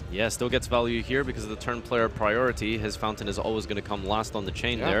 Yeah, still gets value here because of the turn player priority. His Fountain is always going to come last on the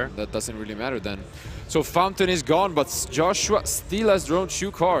chain there. That doesn't really matter then. So Fountain is gone, but Joshua still has drawn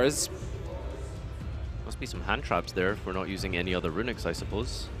 2 cards. Must be some hand traps there if we're not using any other Runicks, I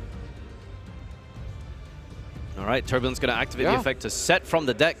suppose. All right, Turbulence going to activate the effect to set from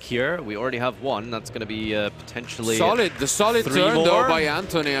the deck here. We already have 1. That's going to be potentially solid. The solid 3 turn more. though by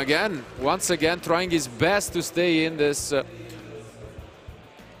Anthony again. Once again, trying his best to stay in this.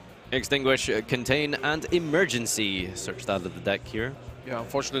 Extinguish, Contain, and Emergency. Search that at the deck here. Yeah,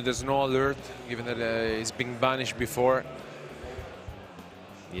 unfortunately there's no alert, given that it's been banished before.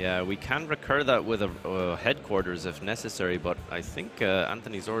 Yeah, we can recur that with a Headquarters if necessary, but I think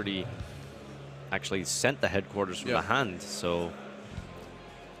Anthony's already actually sent the Headquarters from the hand, so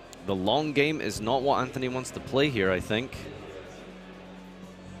the long game is not what Anthony wants to play here, I think.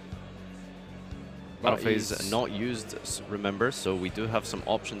 Battle phase not used, remember, so we do have some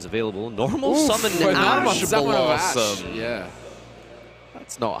options available. Normal summon Ash Blossom. Yeah.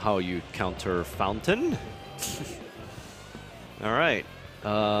 That's not how you counter Fountain. All right.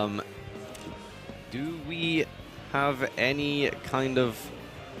 Do we have any kind of,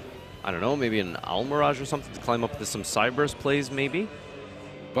 I don't know, maybe an Almirage or something to climb up to some Cyberse plays, maybe?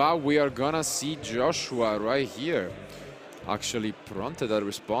 But we are gonna see Joshua right here actually prompted a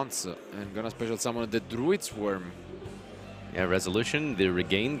response and gonna special summon the Druid's Worm. Yeah, Resolution, the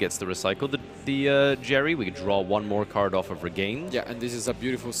Regain gets to recycle the Jerry. We could draw 1 more card off of Regain. Yeah, and this is a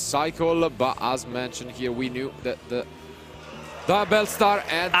beautiful cycle, but as mentioned here, we knew that the Bellstar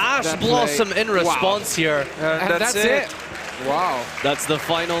and Ash Blossom in response here. And that's it. Wow. That's the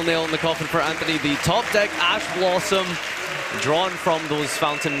final nail in the coffin for Anthony. The top deck Ash Blossom drawn from those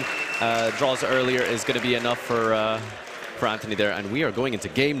Fountain draws earlier is going to be enough for Anthony there, and we are going into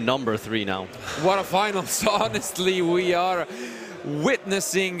game number 3 now. What a final. So honestly, we are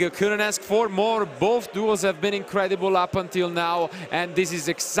witnessing couldn't ask for more. Both duels have been incredible up until now, and this is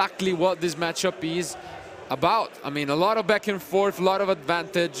exactly what this matchup is about. I mean, a lot of back and forth, a lot of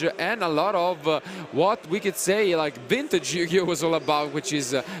advantage, and a lot of what we could say like vintage Yu-Gi-Oh was all about, which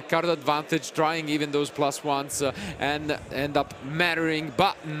is card advantage, trying even those +1s and end up mattering.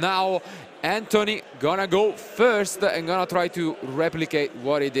 But now Anthony gonna go first and gonna try to replicate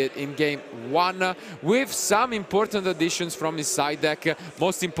what he did in game 1 with some important additions from his side deck,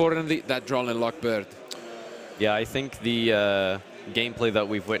 most importantly that Droll and Lockbird. Yeah, I think the gameplay that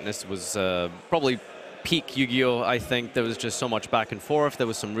we've witnessed was probably peak Yu-Gi-Oh! I think there was just so much back and forth. There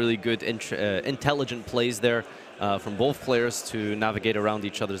was some really good intelligent plays there from both players to navigate around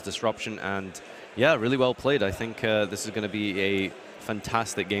each other's disruption, and yeah, really well played. I think this is going to be a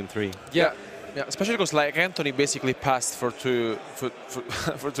fantastic game 3. Yeah, especially because like Anthony basically passed for two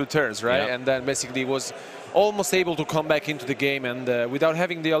turns, right? Yeah. And then basically was almost able to come back into the game, and without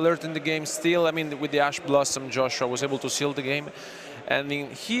having the alert in the game still, I mean, with the Ash Blossom, Joshua was able to seal the game. And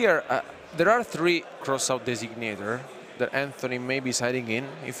in here, there are 3 cross-out designator that Anthony may be siding in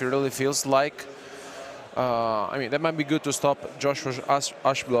if he really feels like. I mean, that might be good to stop Joshua's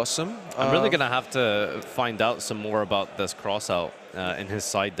Ash Blossom. I'm really going to have to find out some more about this cross-out in his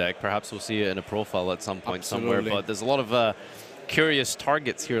side deck. Perhaps we'll see it in a profile at some point somewhere, but there's a lot of curious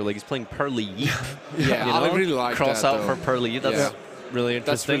targets here. Like he's playing Pearly Yeep. Yeah, you know? I really like cross-out that, for Pearly Yeep. That's really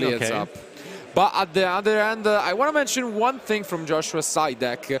interesting. That's really okay. up. But at the other end, I want to mention one thing from Joshua's side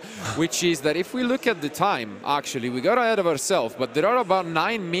deck, which is that if we look at the time, actually, we got ahead of ourselves, but there are about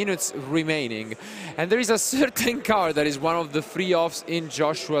 9 minutes remaining. And there is a certain card that is one of the free offs in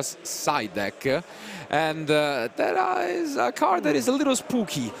Joshua's side deck. And that is a card that is a little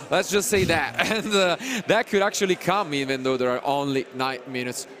spooky, let's just say that. And that could actually come even though there are only 9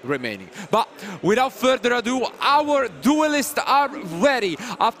 minutes remaining. But without further ado, our duelists are ready.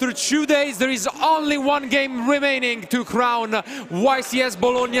 After 2 days, there is only 1 game remaining to crown YCS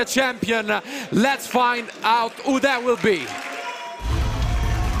Bologna champion. Let's find out who that will be.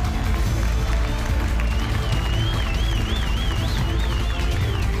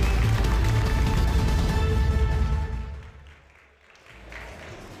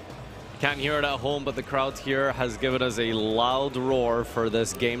 Can't hear it at home, but the crowd here has given us a loud roar for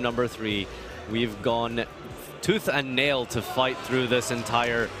this game number 3. We've gone tooth and nail to fight through this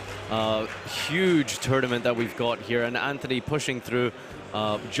entire huge tournament that we've got here. And Anthony pushing through,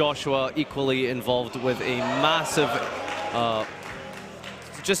 Joshua equally involved with a massive,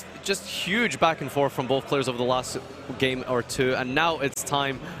 just huge back and forth from both players over the last game or 2. And now it's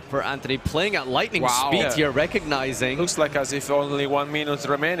time for Anthony playing at lightning speed here, recognizing. Looks like as if only 1 minute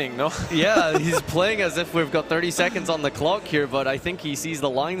remaining, no? Yeah, he's playing as if we've got 30 seconds on the clock here, but I think he sees the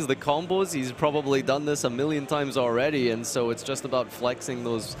lines, the combos. He's probably done this a million times already, and so it's just about flexing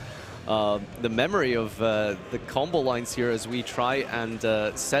those, the memory of the combo lines here as we try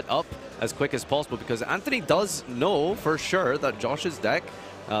and set up as quick as possible, because Anthony does know for sure that Josh's deck,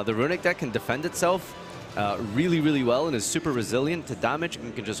 the Runick deck, can defend itself really, really well and is super resilient to damage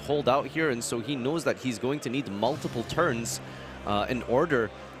and can just hold out here. And so he knows that he's going to need multiple turns in order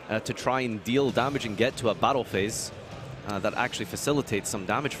to try and deal damage and get to a battle phase that actually facilitates some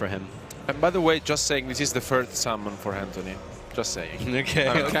damage for him. And by the way, just saying, this is the first summon for Anthony. Just saying.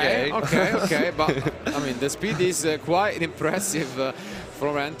 Okay. But I mean, the speed is quite impressive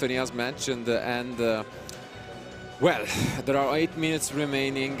from Anthony, as mentioned, and well, there are 8 minutes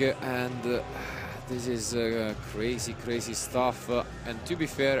remaining, and this is crazy stuff. And to be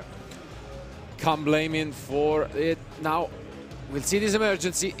fair, can't blame him for it. Now, we'll see this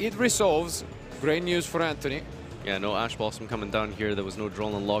emergency. It resolves. Great news for Anthony. Yeah, no Ash Blossom coming down here. There was no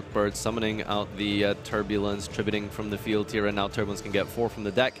Droll Lockbird summoning out the Turbulence, tributing from the field here, and now Turbulence can get 4 from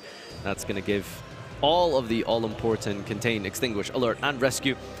the deck. That's going to give all of the all-important Contain, Extinguish, Alert, and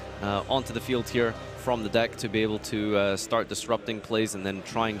Rescue onto the field here from the deck to be able to start disrupting plays and then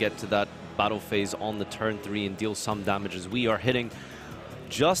try and get to that battle phase on the turn 3 and deal some damage, as we are hitting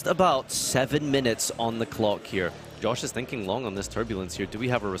just about 7 minutes on the clock here. Josh is thinking long on this Turbulence here. Do we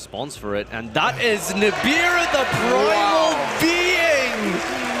have a response for it? And that is Nibiru, the primal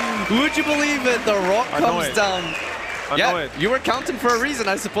being! Would you believe it? The rock comes down. Yeah, you were counting for a reason,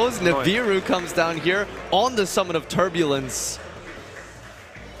 I suppose. Nibiru comes down here on the summon of Turbulence.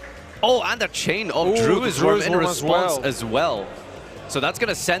 Oh, and a chain of Druid's Worm in response as well. So that's going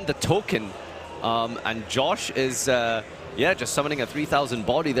to send the token. And Josh is, yeah, just summoning a 3000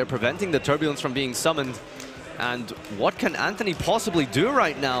 body. They're preventing the Turbulence from being summoned. And what can Anthony possibly do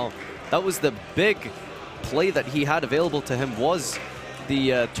right now? That was the big play that he had available to him, was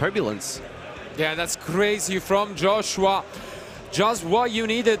the Turbulence. Yeah, that's crazy from Joshua. Just what you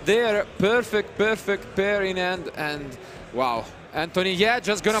needed there. Perfect pair in hand. And wow. Anthony, yeah,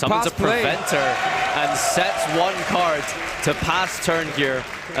 just gonna summons pass a play. Preventer and sets 1 card to pass turn here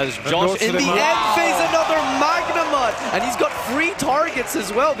as Josh in the end phase another Magnamut, and he's got 3 targets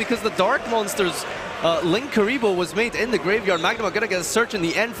as well because the Dark Monsters Link Karibo was made in the graveyard. Magnamut gonna get a search in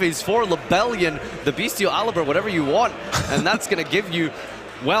the end phase for Lebellion, the Bystial Aliber, whatever you want, and that's gonna give you,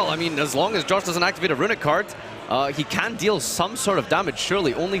 well, I mean, as long as Josh doesn't activate a Runick card, he can deal some sort of damage,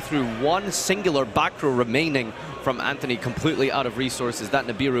 surely, only through 1 singular back row remaining from Anthony, completely out of resources. That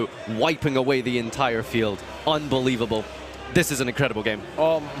Nibiru wiping away the entire field. Unbelievable. This is an incredible game.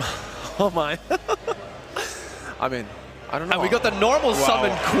 Oh my. I mean, I don't know. And we got the normal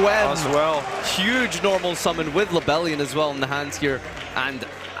summon Quem. As well. Huge normal summon with Lebellion as well in the hands here. And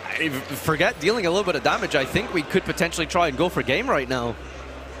forget dealing a little bit of damage. I think we could potentially try and go for game right now.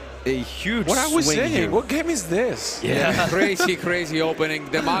 A huge What are we swing saying? here. What game is this? Yeah. Crazy opening.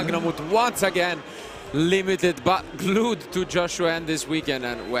 The Magnamut once again limited but glued to Joshua End this weekend,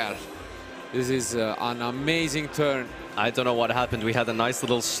 and well, this is an amazing turn. I don't know what happened. We had a nice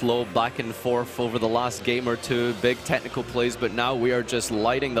little slow back and forth over the last game or 2, big technical plays, but now we are just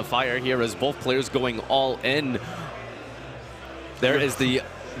lighting the fire here as both players going all in. There is the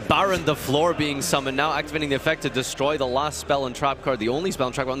Baron the Floor being summoned, now activating the effect to destroy the last spell and trap card, the only spell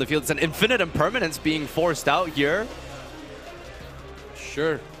and trap card on the field. It's an Infinite Impermanence being forced out here.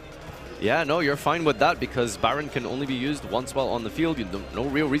 Sure. Yeah, no, you're fine with that because Baron can only be used once while on the field. No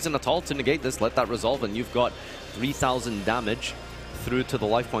real reason at all to negate this. Let that resolve, and you've got 3000 damage through to the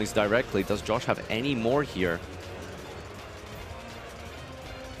life points directly. Does Josh have any more here?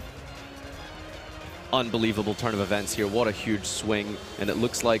 unbelievable turn of events here. What a huge swing. And it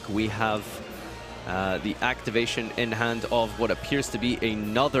looks like we have the activation in hand of what appears to be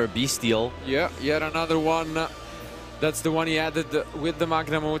another Bystial. Yeah, yet another one. That's the one he added with the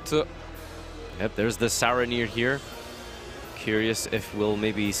Magnamut. Yep, there's the Saranir here. Curious if we'll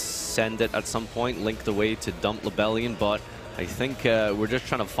maybe send it at some point, linked away to dump Lebellion, but I think we're just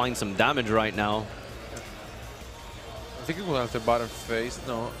trying to find some damage right now. I think it will have the bottom phase.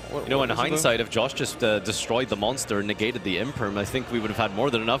 No. You know, in hindsight, if Josh just destroyed the monster, negated the imperm, I think we would have had more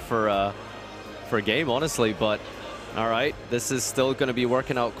than enough for a game, honestly. But all right, this is still going to be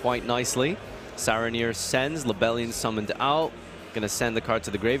working out quite nicely. Saranir sends, Lebellion summoned out. Going to send the card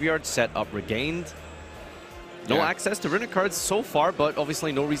to the graveyard, set up regained. No access to Runick cards so far, but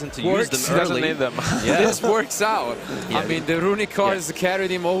obviously no reason to use them early. Doesn't need them. Yeah. This works out. I mean, the Runick cards carried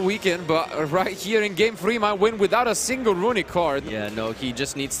him all weekend, but right here in game 3 might win without a single Runick card. Yeah, no, he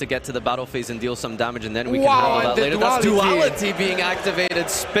just needs to get to the battle phase and deal some damage, and then we can Wow, handle that later. duality. That's duality being activated,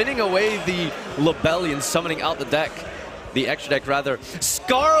 spinning away the Lebellion, summoning out the deck. The extra deck, rather.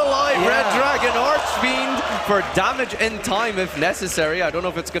 Scarlight Red Dragon Archfiend for damage in time if necessary. I don't know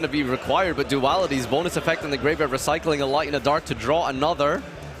if it's going to be required, but Duality's bonus effect in the graveyard, recycling a Light in the Dark to draw another.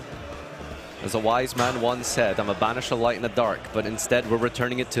 As a wise man once said, I'm a banish a Light in the Dark, but instead we're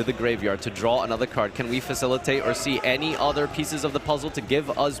returning it to the graveyard to draw another card. Can we facilitate or see any other pieces of the puzzle to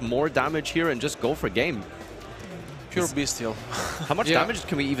give us more damage here and just go for game? Pure Bystial. How much damage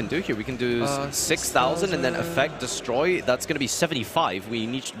can we even do here? We can do 6,000 and then effect destroy. That's going to be 75.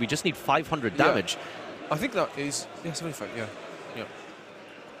 We just need 500 damage. I think that is 75. Yeah.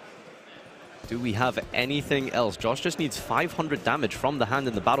 Do we have anything else? Josh just needs 500 damage from the hand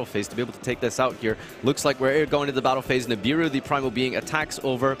in the battle phase to be able to take this out here. Looks like we're going to the battle phase. Nibiru, the primal being, attacks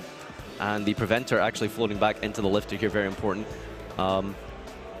over, and the preventer actually floating back into the lifter here. Very important.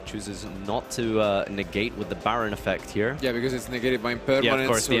 Chooses not to negate with the Baron effect here. Yeah, because it's negated by impermanence. Yeah, of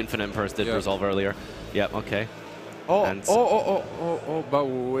course, the Infinite Impulse did resolve earlier. Yeah, okay. But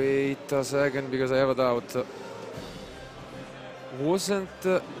wait a second, because I have a doubt. Wasn't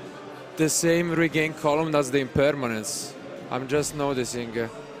the same regain column as the impermanence? I'm just noticing.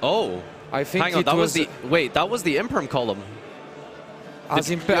 I think hang on, that was the that was the imperm column.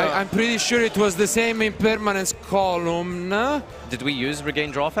 I'm pretty sure it was the same impermanence column. Did we use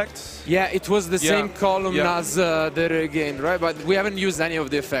regain draw effects? Yeah, it was the same column as the regain, right? But we haven't used any of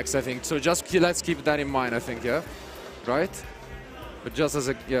the effects, I think. So just let's keep that in mind, I think, right? But just as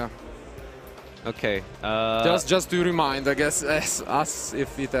a Okay. Just to remind, I guess, us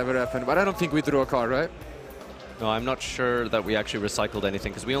if it ever happened. But I don't think we drew a card, right? No, I'm not sure that we actually recycled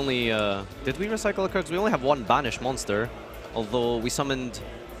anything because we only did we recycle the cards? We only have one banish monster. Although we summoned,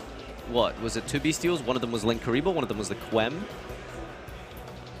 what, was it 2 Bystials? One of them was Linkaribo, one of them was the Quem.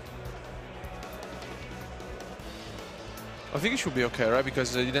 I think it should be okay, right?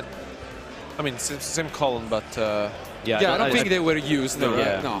 Because they didn't... I mean, same column, but... I don't think they were used, though,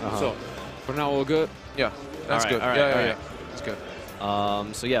 right? No, so for now, all good. Yeah, that's good. Yeah, that's good.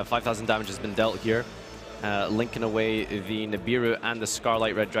 So yeah, 5,000 damage has been dealt here. Linking away the Nibiru and the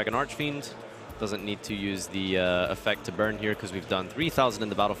Scarlight Red Dragon Archfiend. Doesn't need to use the effect to burn here because we've done 3,000 in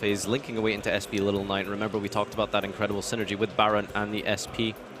the battle phase, linking away into SP Little Knight. Remember, we talked about that incredible synergy with Baron and the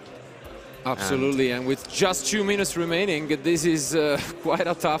SP. Absolutely, and with just 2 minutes remaining, this is quite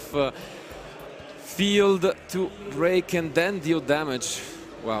a tough field to break and then deal damage.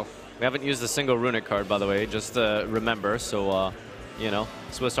 Wow. We haven't used a single Runick card, by the way, just remember. So, you know,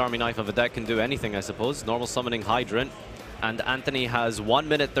 Swiss Army knife of a deck can do anything, I suppose. Normal summoning Hydrant. And Anthony has 1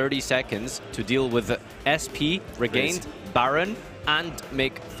 minute 30 seconds to deal with SP, regained, Baron, and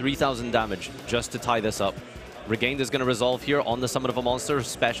make 3,000 damage just to tie this up. Regained is going to resolve here on the summon of a monster,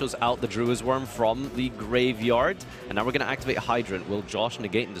 specials out the Druid's Worm from the graveyard. And now we're going to activate Hydrant. Will Josh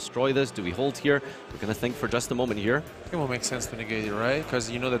negate and destroy this? Do we hold here? We're going to think for just a moment here. I think it will make sense to negate it, right? Because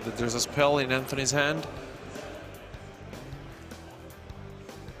you know that there's a spell in Anthony's hand.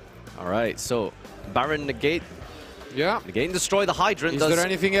 All right, so Baron negate. Yeah. Negate, destroy the Hydrant. Is there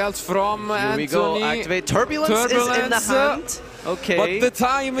anything else from Anthony? Here we go. Activate. Turbulence is in the hand. Okay. But the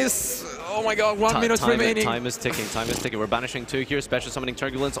time is... Oh my god, 1 minute remaining. Time is ticking. Time is ticking. We're banishing 2 here. Special summoning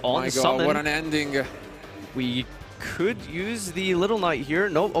Turbulence on the summon. What an ending. We could use the Little Knight here.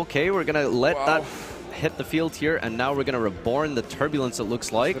 Nope. Okay, we're going to let that hit the field here. And now we're going to reborn the Turbulence, it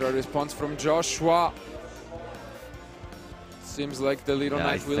looks like. Is there a response from Joshua? Seems like the Little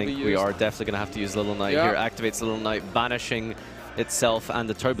Knight will be used. I think we are definitely going to have to use Little Knight here. Activates Little Knight, banishing itself and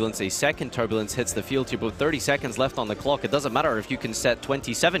the Turbulence. A second Turbulence hits the field here, but 30 seconds left on the clock. It doesn't matter if you can set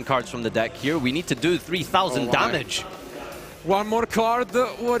 27 cards from the deck here. We need to do 3,000 damage. One more card.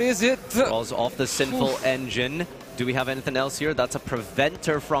 What is it? Draws off the Sinful Engine. Do we have anything else here? That's a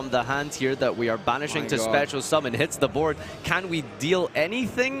Preventer from the hand here that we are banishing to special summon. Hits the board. Can we deal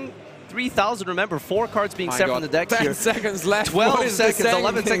anything? 3,000, remember, 4 cards being set from the deck 10 here. 10 seconds left. 12 seconds,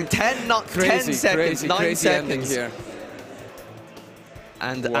 11 seconds, 10, not crazy, 10 seconds, 9 seconds. Here.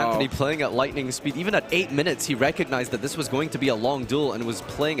 And Anthony playing at lightning speed. Even at 8 minutes, he recognized that this was going to be a long duel and was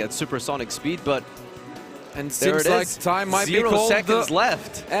playing at supersonic speed, but and there seems it like is. time might 0 be called. seconds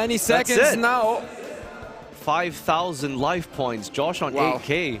left. Any seconds now. 5,000 life points. Josh on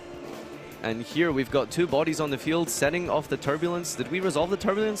 8K. And here we've got 2 bodies on the field setting off the turbulence. Did we resolve the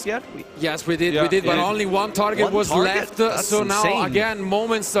turbulence yet? Yes, we did. We did, but only one target was left. That's so insane. now, again,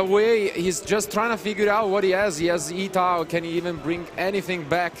 moments away. He's just trying to figure out what he has. He has Ita. Can he even bring anything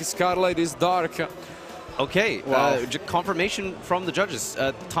back? Scarlet is dark. Okay, confirmation from the judges.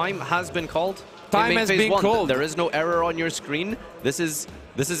 Time has been called. Time has been called. There is no error on your screen. This is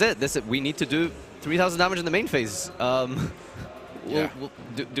it. We need to do 3,000 damage in the main phase.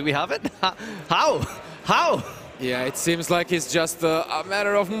 Do we have it? How? Yeah, it seems like it's just a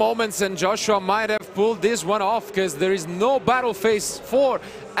matter of moments, and Joshua might have pulled this one off because there is no battle phase for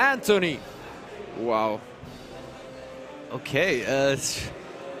Anthony. Wow. Okay,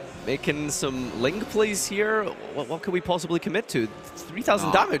 making some link plays here. What could we possibly commit to?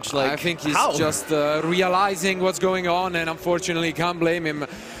 3,000 damage. Like, I think he's just realizing what's going on, and unfortunately can't blame him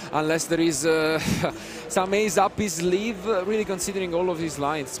unless there is some ace up his sleeve, really considering all of these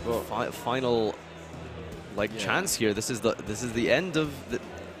lines. But final chance here. This is the end of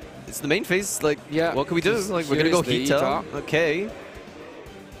it's the main phase. Like, what can we do? Like, we're gonna go Hita. Okay,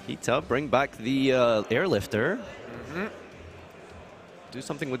 Hita, bring back the airlifter. Do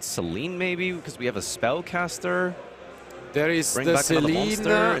something with Celine maybe, because we have a spellcaster. There is bring the back Celine another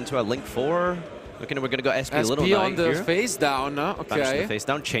monster into a link 4. We're gonna go SP Little Knight on the here. face down. Okay. The face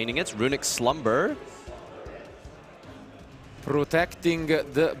down, chaining it. Runick Slumber. Protecting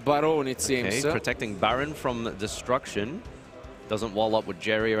the Baron, it seems. Okay, protecting Baron from destruction. Doesn't wall up with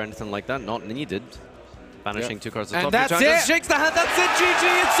Jerry or anything like that. Not needed. Banishing 2 cards at the top. And that's it! Shakes the hand. That's it. GG.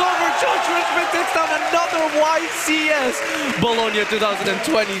 It's over. Joshua Schmidt takes down another YCS Bologna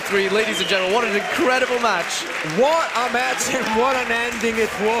 2023. Ladies and gentlemen, what an incredible match. What a match and what an ending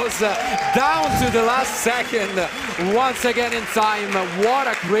it was. Down to the last second. Once again in time. What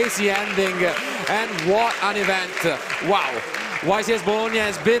a crazy ending. And what an event. Wow. YCS Bologna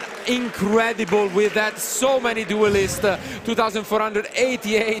has been incredible. We've had so many duelists,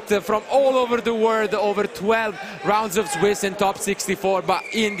 2,488 from all over the world, over 12 rounds of Swiss and top 64. But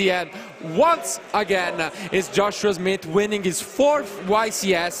in the end, once again, is Joshua Schmidt winning his 4th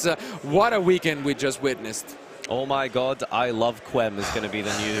YCS. What a weekend we just witnessed. Oh my God, I love Quem is going to be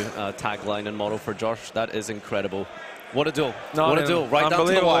the new tagline and motto for Josh. That is incredible. What a duel. What a duel. Right down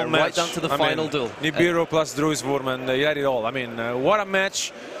to the wire, right down to the final duel. Nibiru plus Druis Wurman, he had it all. I mean, what a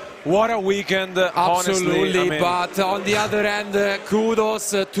match. What a weekend, Absolutely, honestly. But on the other hand, kudos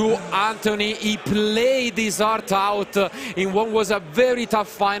to Anthony. He played his heart out in what was a very tough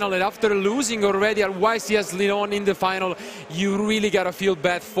final, and after losing already at YCS Lyon in the final, you really gotta feel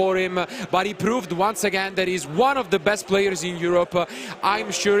bad for him. But he proved once again that he's one of the best players in Europe.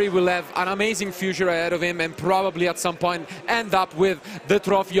 I'm sure he will have an amazing future ahead of him and probably at some point end up with the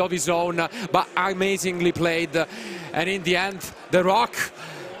trophy of his own. But amazingly played. And in the end, The Rock,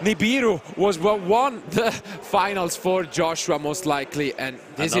 Nibiru, was what won the finals for Joshua, most likely, and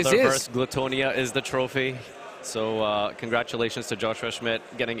this is his. Burst Glutonia is the trophy. So congratulations to Joshua Schmidt,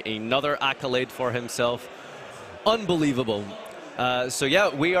 getting another accolade for himself. Unbelievable. So yeah,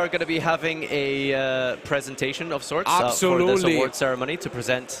 we are going to be having a presentation of sorts for this award ceremony to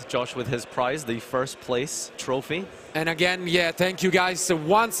present Josh with his prize, the 1st place trophy. And again, yeah, thank you guys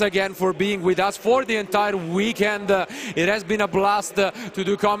once again for being with us for the entire weekend. It has been a blast to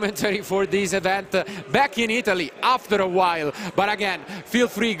do commentary for this event back in Italy after a while. But again, feel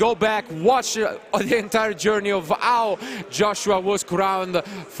free, go back, watch the entire journey of how Joshua was crowned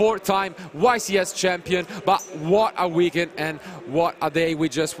 4-time YCS champion. But what a weekend and what a day we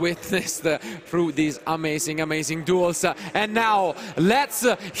just witnessed through these amazing, amazing duels. And now, let's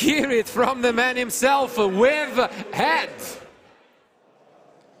hear it from the man himself with Head.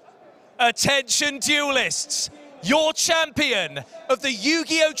 Attention duelists, your champion of the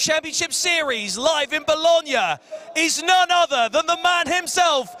Yu-Gi-Oh! Championship Series live in Bologna is none other than the man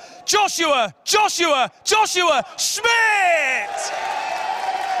himself, Joshua Schmidt!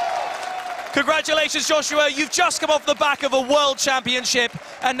 Congratulations, Joshua. You've just come off the back of a World Championship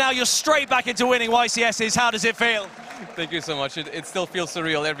and now you're straight back into winning YCSs. How does it feel? Thank you so much. It still feels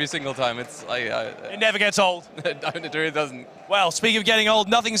surreal every single time. It never gets old. It really doesn't. Well, speaking of getting old,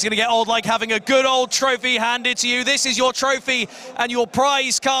 nothing's going to get old like having a good old trophy handed to you. This is your trophy and your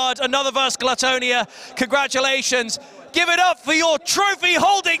prize card. Another Verskalatonia. Congratulations. Give it up for your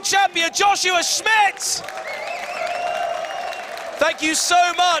trophy-holding champion, Joshua Schmidt. Thank you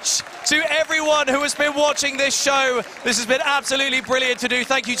so much to everyone who has been watching this show. This has been absolutely brilliant to do.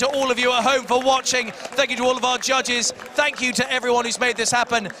 Thank you to all of you at home for watching. Thank you to all of our judges. Thank you to everyone who's made this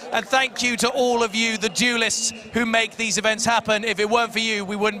happen. And thank you to all of you, the duelists, who make these events happen. If it weren't for you,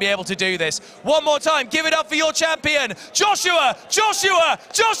 we wouldn't be able to do this. One more time, give it up for your champion, Joshua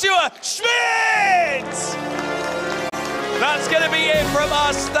Schmidt! That's going to be it from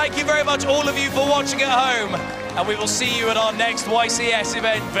us. Thank you very much, all of you, for watching at home. And we will see you at our next YCS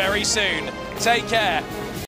event very soon. Take care.